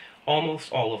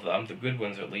 almost all of them, the good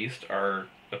ones at least, are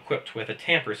equipped with a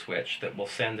tamper switch that will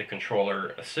send the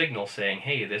controller a signal saying,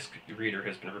 hey, this reader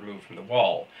has been removed from the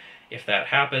wall. If that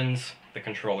happens, the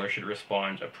controller should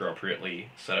respond appropriately,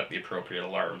 set up the appropriate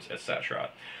alarms,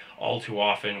 etc. All too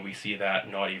often we see that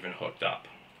not even hooked up.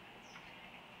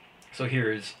 So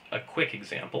here's a quick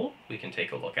example we can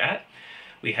take a look at.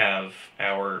 We have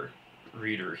our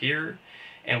reader here,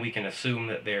 and we can assume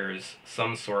that there's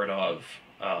some sort of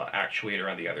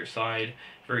actuator on the other side,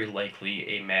 very likely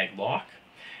a mag lock,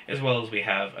 as well as we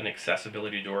have an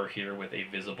accessibility door here with a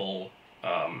visible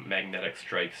magnetic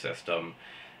strike system,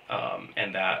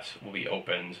 and that will be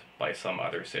opened by some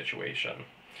other situation.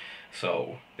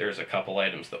 So there's a couple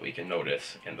items that we can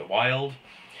notice in the wild.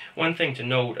 One thing to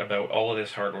note about all of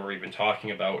this hardware we've been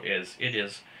talking about is it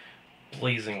is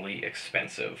blazingly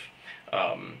expensive.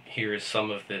 Here's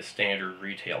some of the standard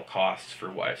retail costs for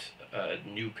what a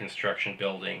new construction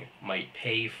building might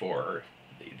pay for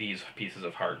these pieces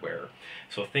of hardware.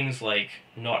 So things like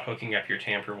not hooking up your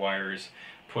tamper wires,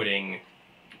 putting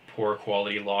poor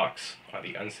quality locks on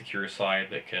the unsecure side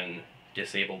that can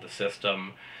disable the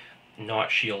system,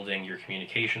 not shielding your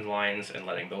communication lines and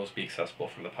letting those be accessible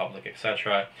from the public,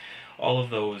 etc. All of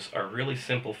those are really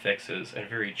simple fixes and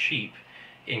very cheap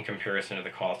in comparison to the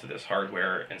cost of this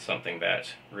hardware, and something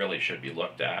that really should be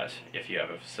looked at if you have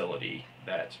a facility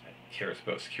that cares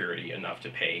about security enough to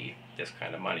pay this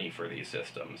kind of money for these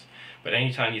systems. But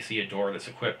anytime you see a door that's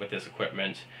equipped with this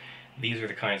equipment, these are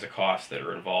the kinds of costs that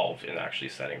are involved in actually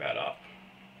setting that up.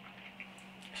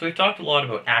 So we've talked a lot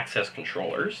about access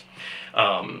controllers,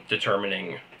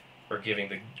 determining or giving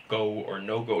the go or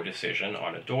no-go decision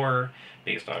on a door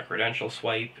based on a credential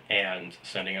swipe, and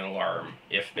sending an alarm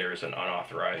if there's an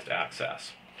unauthorized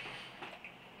access.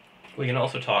 We can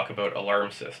also talk about alarm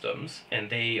systems,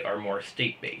 and they are more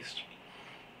state-based.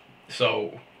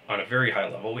 So on a very high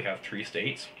level, we have 3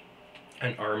 states: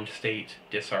 an armed state,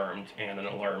 disarmed, and an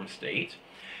alarm state.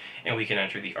 And we can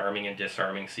enter the arming and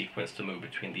disarming sequence to move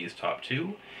between these top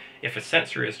 2. If a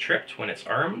sensor is tripped when it's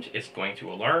armed, it's going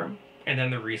to alarm, and then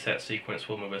the reset sequence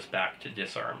will move us back to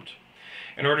disarmed.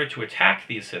 In order to attack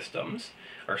these systems,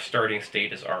 our starting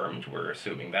state is armed, we're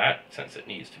assuming that, since it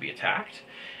needs to be attacked.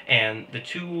 And the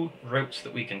 2 routes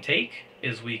that we can take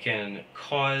is we can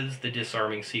cause the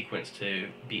disarming sequence to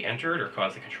be entered, or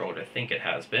cause the controller to think it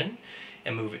has been,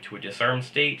 and move it to a disarmed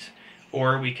state,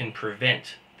 or we can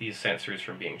prevent these sensors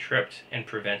from being tripped and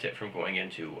prevent it from going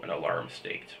into an alarm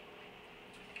state.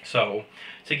 So,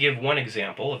 to give one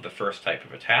example of the first type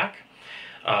of attack,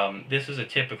 this is a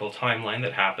typical timeline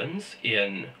that happens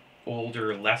in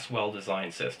older, less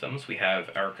well-designed systems. We have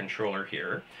our controller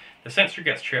here. The sensor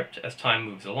gets tripped as time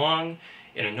moves along.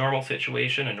 In a normal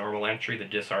situation, a normal entry, the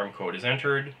disarm code is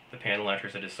entered, the panel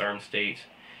enters a disarm state,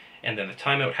 and then the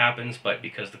timeout happens, but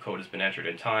because the code has been entered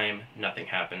in time, nothing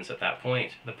happens at that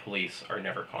point. The police are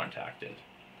never contacted.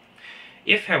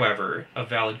 If, however, a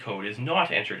valid code is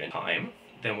not entered in time,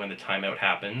 then when the timeout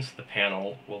happens, the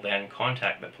panel will then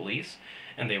contact the police,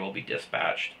 and they will be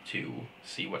dispatched to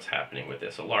see what's happening with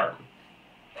this alarm.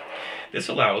 This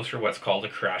allows for what's called a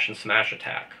crash and smash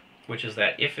attack, which is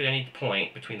that if at any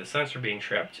point between the sensor being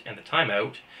tripped and the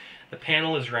timeout, the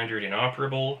panel is rendered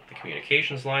inoperable, the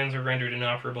communications lines are rendered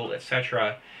inoperable,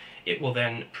 etc., it will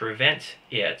then prevent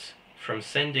it from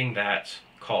sending that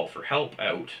call for help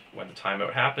out when the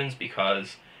timeout happens,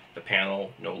 because the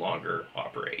panel no longer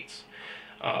operates.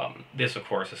 This, of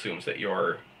course, assumes that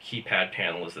your keypad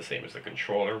panel is the same as the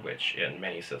controller, which in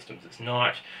many systems is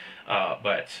not,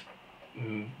 but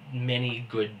many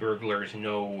good burglars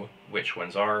know which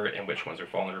ones are and which ones are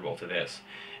vulnerable to this,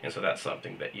 and so that's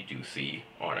something that you do see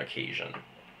on occasion.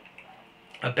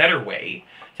 A better way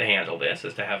to handle this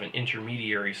is to have an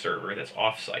intermediary server that's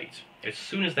off-site. As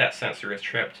soon as that sensor is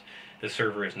tripped, the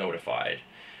server is notified.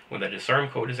 When the disarm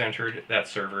code is entered, that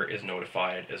server is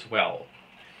notified as well.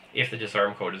 If the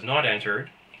disarm code is not entered,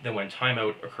 then when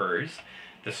timeout occurs,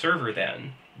 the server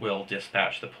then will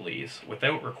dispatch the police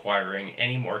without requiring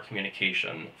any more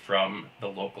communication from the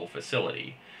local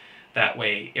facility. That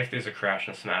way, if there's a crash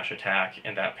and smash attack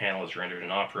and that panel is rendered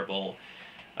inoperable,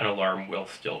 an alarm will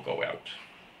still go out.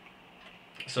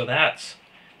 So that's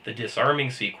the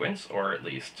disarming sequence, or at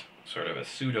least sort of a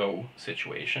pseudo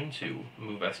situation to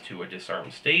move us to a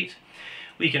disarmed state.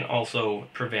 We can also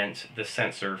prevent the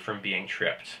sensor from being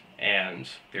tripped, and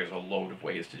there's a load of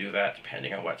ways to do that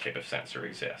depending on what type of sensor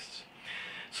exists.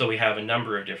 So we have a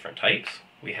number of different types.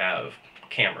 We have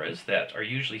cameras that are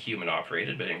usually human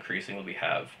operated, but increasingly we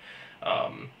have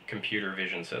computer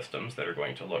vision systems that are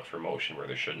going to look for motion where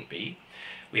there shouldn't be.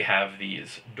 We have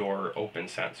these door open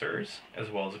sensors, as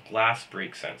well as glass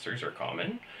break sensors are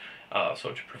common,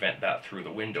 so to prevent that through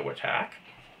the window attack.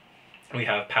 We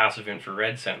have passive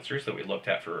infrared sensors that we looked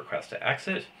at for request to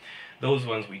exit. Those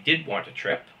ones we did want to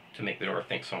trip to make the door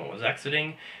think someone was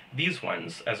exiting. These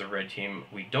ones, as a red team,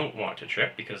 we don't want to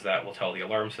trip because that will tell the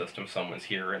alarm system someone's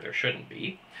here and there shouldn't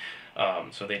be.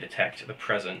 So they detect the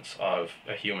presence of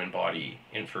a human body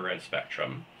infrared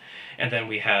spectrum. And then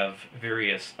we have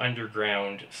various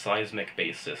underground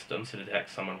seismic-based systems to detect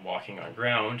someone walking on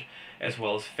ground, as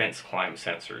well as fence climb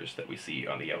sensors that we see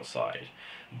on the outside.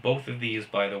 Both of these,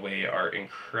 by the way, are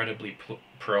incredibly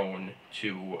prone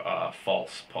to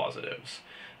false positives.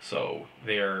 So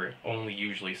they're only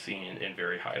usually seen in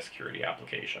very high security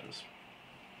applications.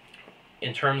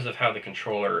 in terms of how the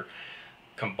controller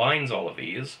combines all of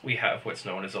these, we have what's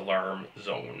known as alarm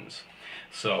zones.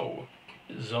 So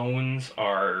zones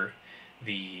are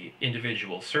the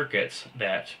individual circuits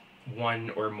that one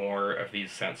or more of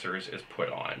these sensors is put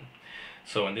on.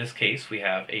 So in this case, we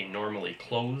have a normally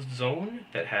closed zone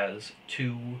that has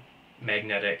 2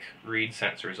 magnetic read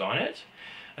sensors on it,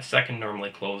 a second normally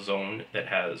closed zone that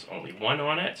has only 1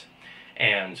 on it,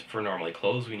 and for normally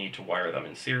closed we need to wire them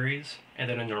in series, and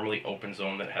then a normally open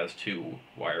zone that has 2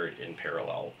 wired in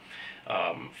parallel.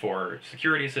 For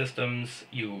security systems,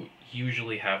 you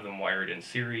usually have them wired in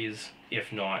series,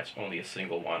 if not only a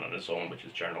single one on a zone, which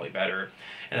is generally better.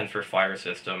 And then for fire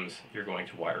systems, you're going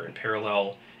to wire in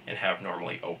parallel and have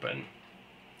normally open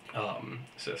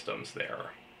systems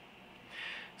there.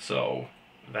 So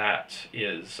that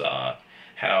is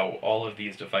how all of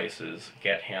these devices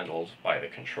get handled by the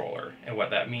controller. And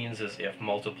what that means is if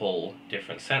multiple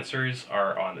different sensors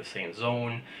are on the same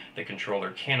zone, the controller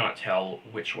cannot tell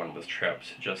which one was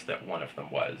tripped, just that one of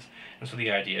them was. And so the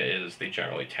idea is they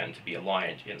generally tend to be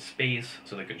aligned in space,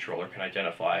 so the controller can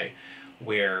identify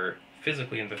where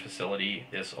physically in the facility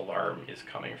this alarm is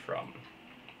coming from.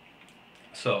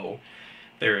 So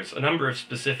there's a number of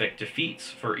specific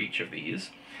defeats for each of these.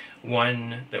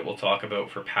 One that we'll talk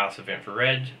about for passive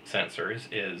infrared sensors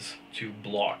is to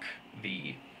block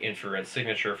the infrared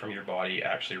signature from your body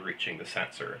actually reaching the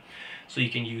sensor. So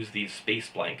you can use these space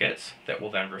blankets that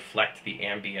will then reflect the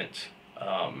ambient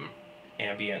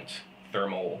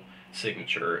thermal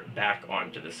signature back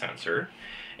onto the sensor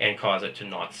and cause it to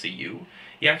not see you.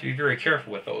 You have to be very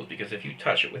careful with those, because if you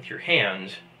touch it with your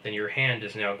hand, then your hand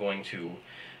is now going to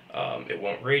it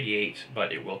won't radiate,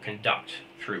 but it will conduct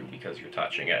through because you're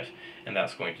touching it, and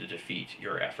that's going to defeat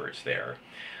your efforts there.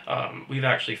 We've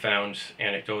actually found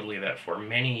anecdotally that for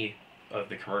many of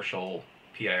the commercial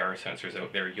PIR sensors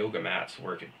out there, yoga mats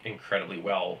work incredibly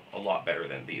well, a lot better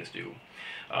than these do,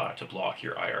 to block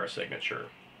your IR signature.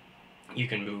 You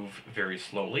can move very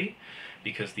slowly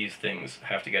because these things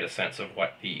have to get a sense of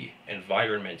what the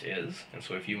environment is, and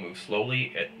so if you move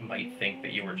slowly, it might think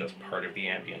that you are just part of the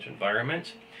ambient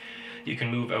environment. You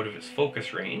can move out of its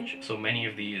focus range, so many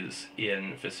of these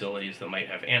in facilities that might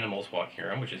have animals walking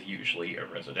around, which is usually a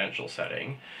residential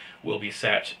setting, will be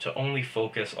set to only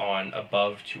focus on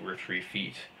above 2 or 3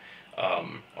 feet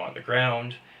on the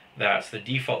ground. That's the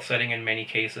default setting in many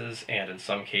cases, and in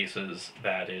some cases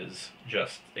that is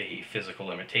just a physical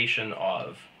limitation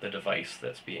of the device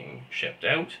that's being shipped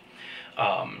out.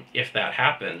 If that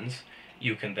happens,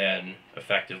 you can then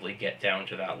effectively get down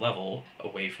to that level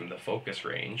away from the focus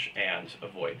range and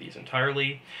avoid these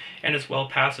entirely. And as well,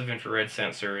 passive infrared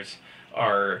sensors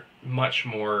are much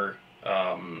more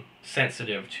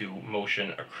sensitive to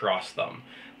motion across them.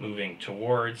 Moving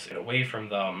towards and away from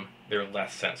them, they're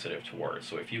less sensitive towards.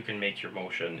 So if you can make your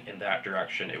motion in that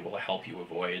direction, it will help you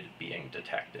avoid being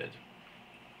detected.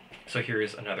 So here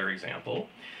is another example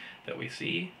that we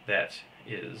see that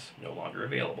is no longer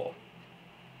available.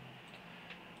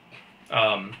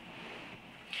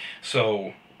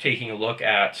 So taking a look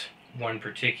at one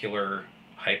particular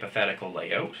hypothetical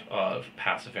layout of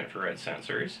passive infrared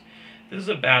sensors, this is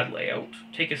a bad layout.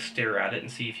 Take a stare at it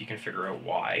and see if you can figure out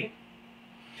why.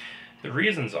 The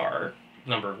reasons are,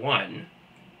 number one,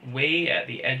 way at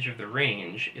the edge of the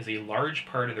range is a large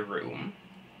part of the room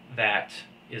that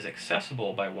is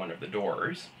accessible by one of the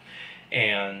doors,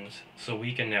 and so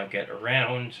we can now get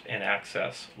around and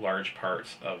access large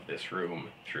parts of this room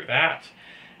through that,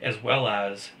 as well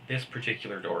as this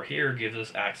particular door here gives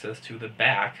us access to the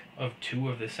back of 2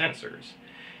 of the sensors.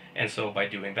 And so by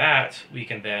doing that, we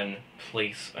can then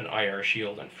place an IR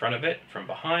shield in front of it from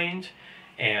behind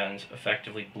and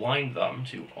effectively blind them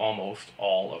to almost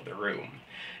all of the room.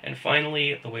 And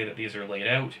finally, the way that these are laid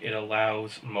out, it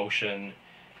allows motion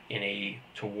in a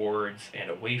towards and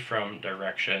away from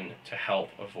direction to help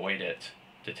avoid it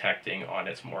detecting on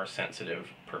its more sensitive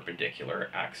perpendicular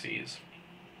axes.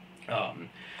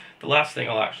 The last thing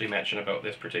I'll actually mention about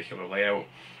this particular layout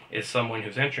is someone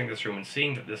who's entering this room and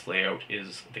seeing that this layout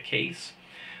is the case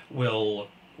will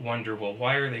wonder, well,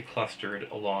 why are they clustered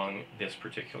along this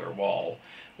particular wall?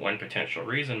 One potential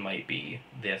reason might be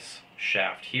this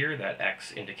shaft here. That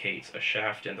X indicates a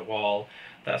shaft in the wall.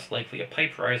 That's likely a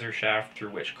pipe riser shaft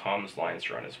through which comms lines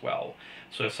run as well.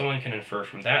 So if someone can infer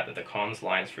from that that the comms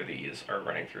lines for these are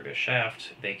running through this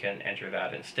shaft, they can enter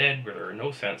that instead where there are no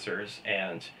sensors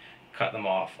and cut them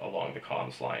off along the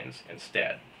comms lines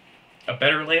instead. A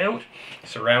better layout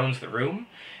surrounds the room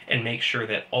and makes sure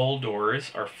that all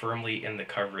doors are firmly in the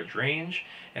coverage range,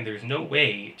 and there's no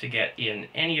way to get in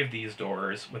any of these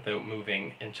doors without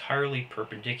moving entirely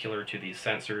perpendicular to these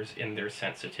sensors in their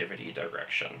sensitivity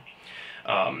direction.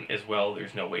 As well,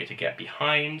 there's no way to get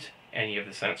behind any of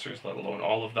the sensors, let alone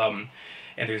all of them,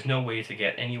 and there's no way to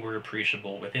get anywhere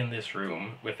appreciable within this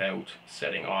room without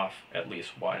setting off at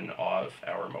least one of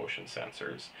our motion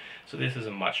sensors. So this is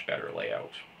a much better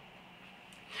layout.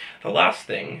 The last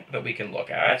thing that we can look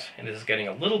at, and this is getting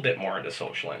a little bit more into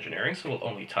social engineering, so we'll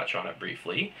only touch on it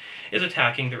briefly, is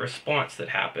attacking the response that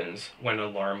happens when an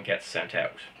alarm gets sent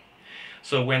out.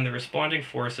 So when the responding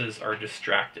forces are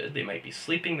distracted, they might be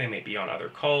sleeping, they might be on other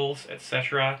calls,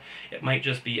 etc. It might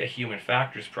just be a human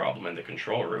factors problem in the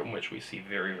control room, which we see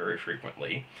very, very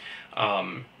frequently.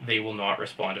 They will not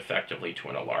respond effectively to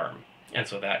an alarm. And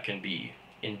so that can be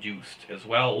induced as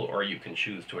well, or you can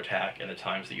choose to attack in the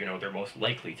times that you know they're most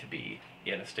likely to be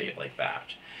in a state like that.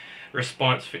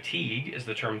 Response fatigue is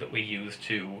the term that we use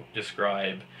to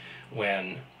describe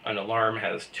when an alarm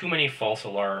has too many false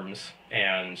alarms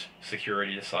and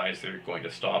security decides they're going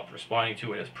to stop responding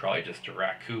to it. It's probably just a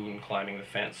raccoon climbing the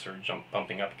fence or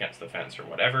bumping up against the fence or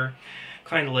whatever,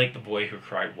 kind of like the boy who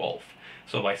cried wolf.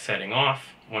 So by setting off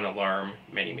one alarm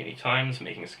many, many times,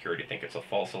 making security think it's a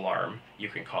false alarm, you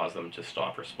can cause them to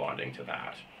stop responding to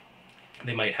that.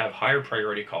 They might have higher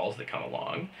priority calls that come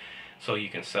along, so you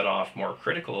can set off more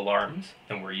critical alarms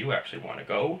than where you actually want to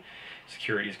go.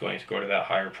 Security is going to go to that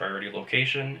higher priority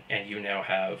location, and you now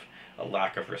have a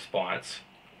lack of response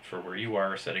for where you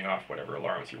are, setting off whatever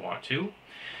alarms you want to.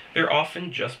 They're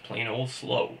often just plain old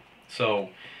slow. So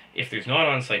if there's not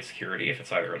on-site security, if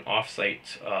it's either an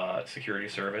off-site security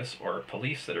service or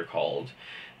police that are called,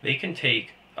 they can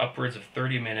take upwards of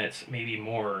 30 minutes, maybe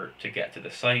more, to get to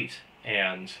the site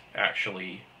and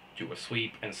actually do a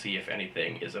sweep and see if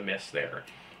anything is amiss there.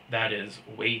 That is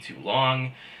way too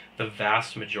long. The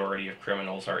vast majority of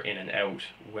criminals are in and out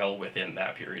well within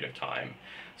that period of time.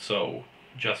 So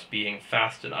just being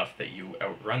fast enough that you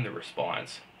outrun the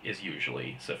response is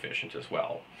usually sufficient as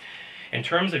well. In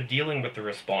terms of dealing with the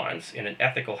response in an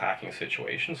ethical hacking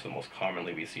situation, so most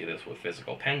commonly we see this with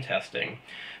physical pen testing,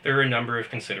 there are a number of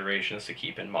considerations to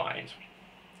keep in mind.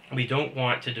 We don't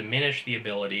want to diminish the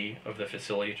ability of the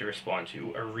facility to respond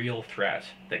to a real threat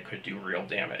that could do real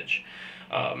damage.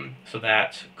 So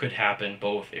that could happen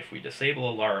both if we disable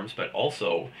alarms, but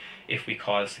also if we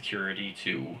cause security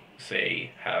to,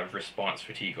 say, have response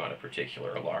fatigue on a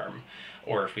particular alarm,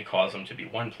 or if we cause them to be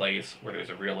one place where there's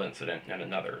a real incident and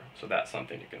another. So that's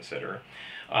something to consider.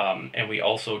 And we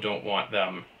also don't want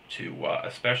them to,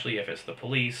 especially if it's the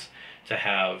police, to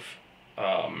have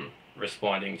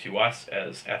responding to us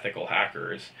as ethical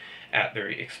hackers at the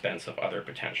expense of other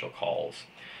potential calls.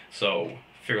 So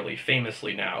fairly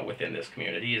famously now within this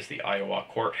community is the Iowa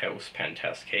courthouse pen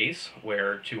test case,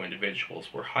 where two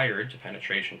individuals were hired to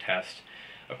penetration test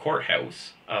a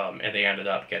courthouse, and they ended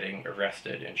up getting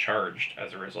arrested and charged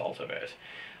as a result of it.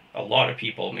 A lot of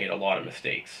people made a lot of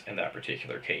mistakes in that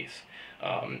particular case,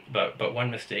 but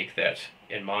one mistake that,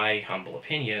 in my humble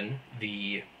opinion,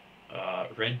 the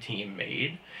red team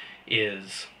made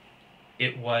is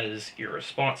it was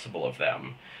irresponsible of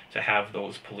them to have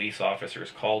those police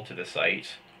officers called to the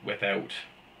site without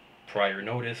prior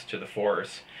notice to the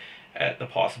force at the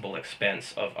possible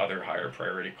expense of other higher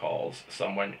priority calls.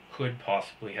 Someone could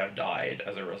possibly have died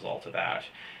as a result of that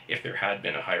if there had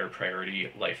been a higher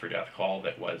priority life or death call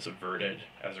that was averted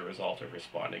as a result of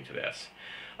responding to this.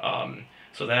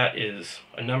 So that is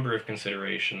a number of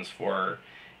considerations for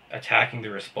attacking the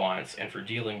response and for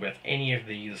dealing with any of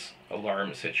these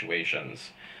alarm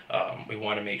situations. We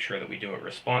want to make sure that we do it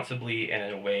responsibly and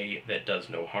in a way that does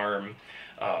no harm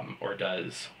or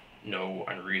does no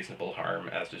unreasonable harm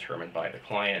as determined by the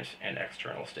client and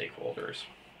external stakeholders.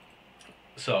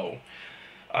 So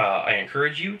I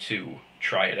encourage you to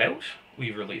try it out.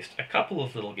 We've released a couple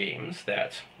of little games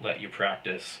that let you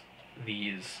practice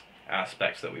these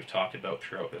aspects that we've talked about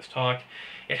throughout this talk.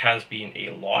 It has been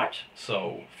a lot,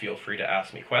 so feel free to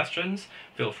ask me questions.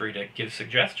 Feel free to give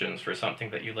suggestions for something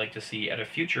that you'd like to see at a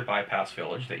future Bypass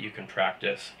Village that you can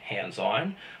practice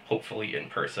hands-on, hopefully in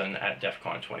person at DEF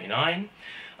CON 29.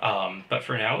 But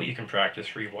for now, you can practice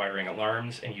rewiring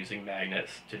alarms and using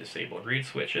magnets to disable read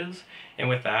switches. And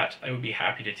with that, I would be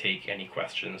happy to take any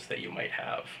questions that you might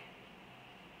have.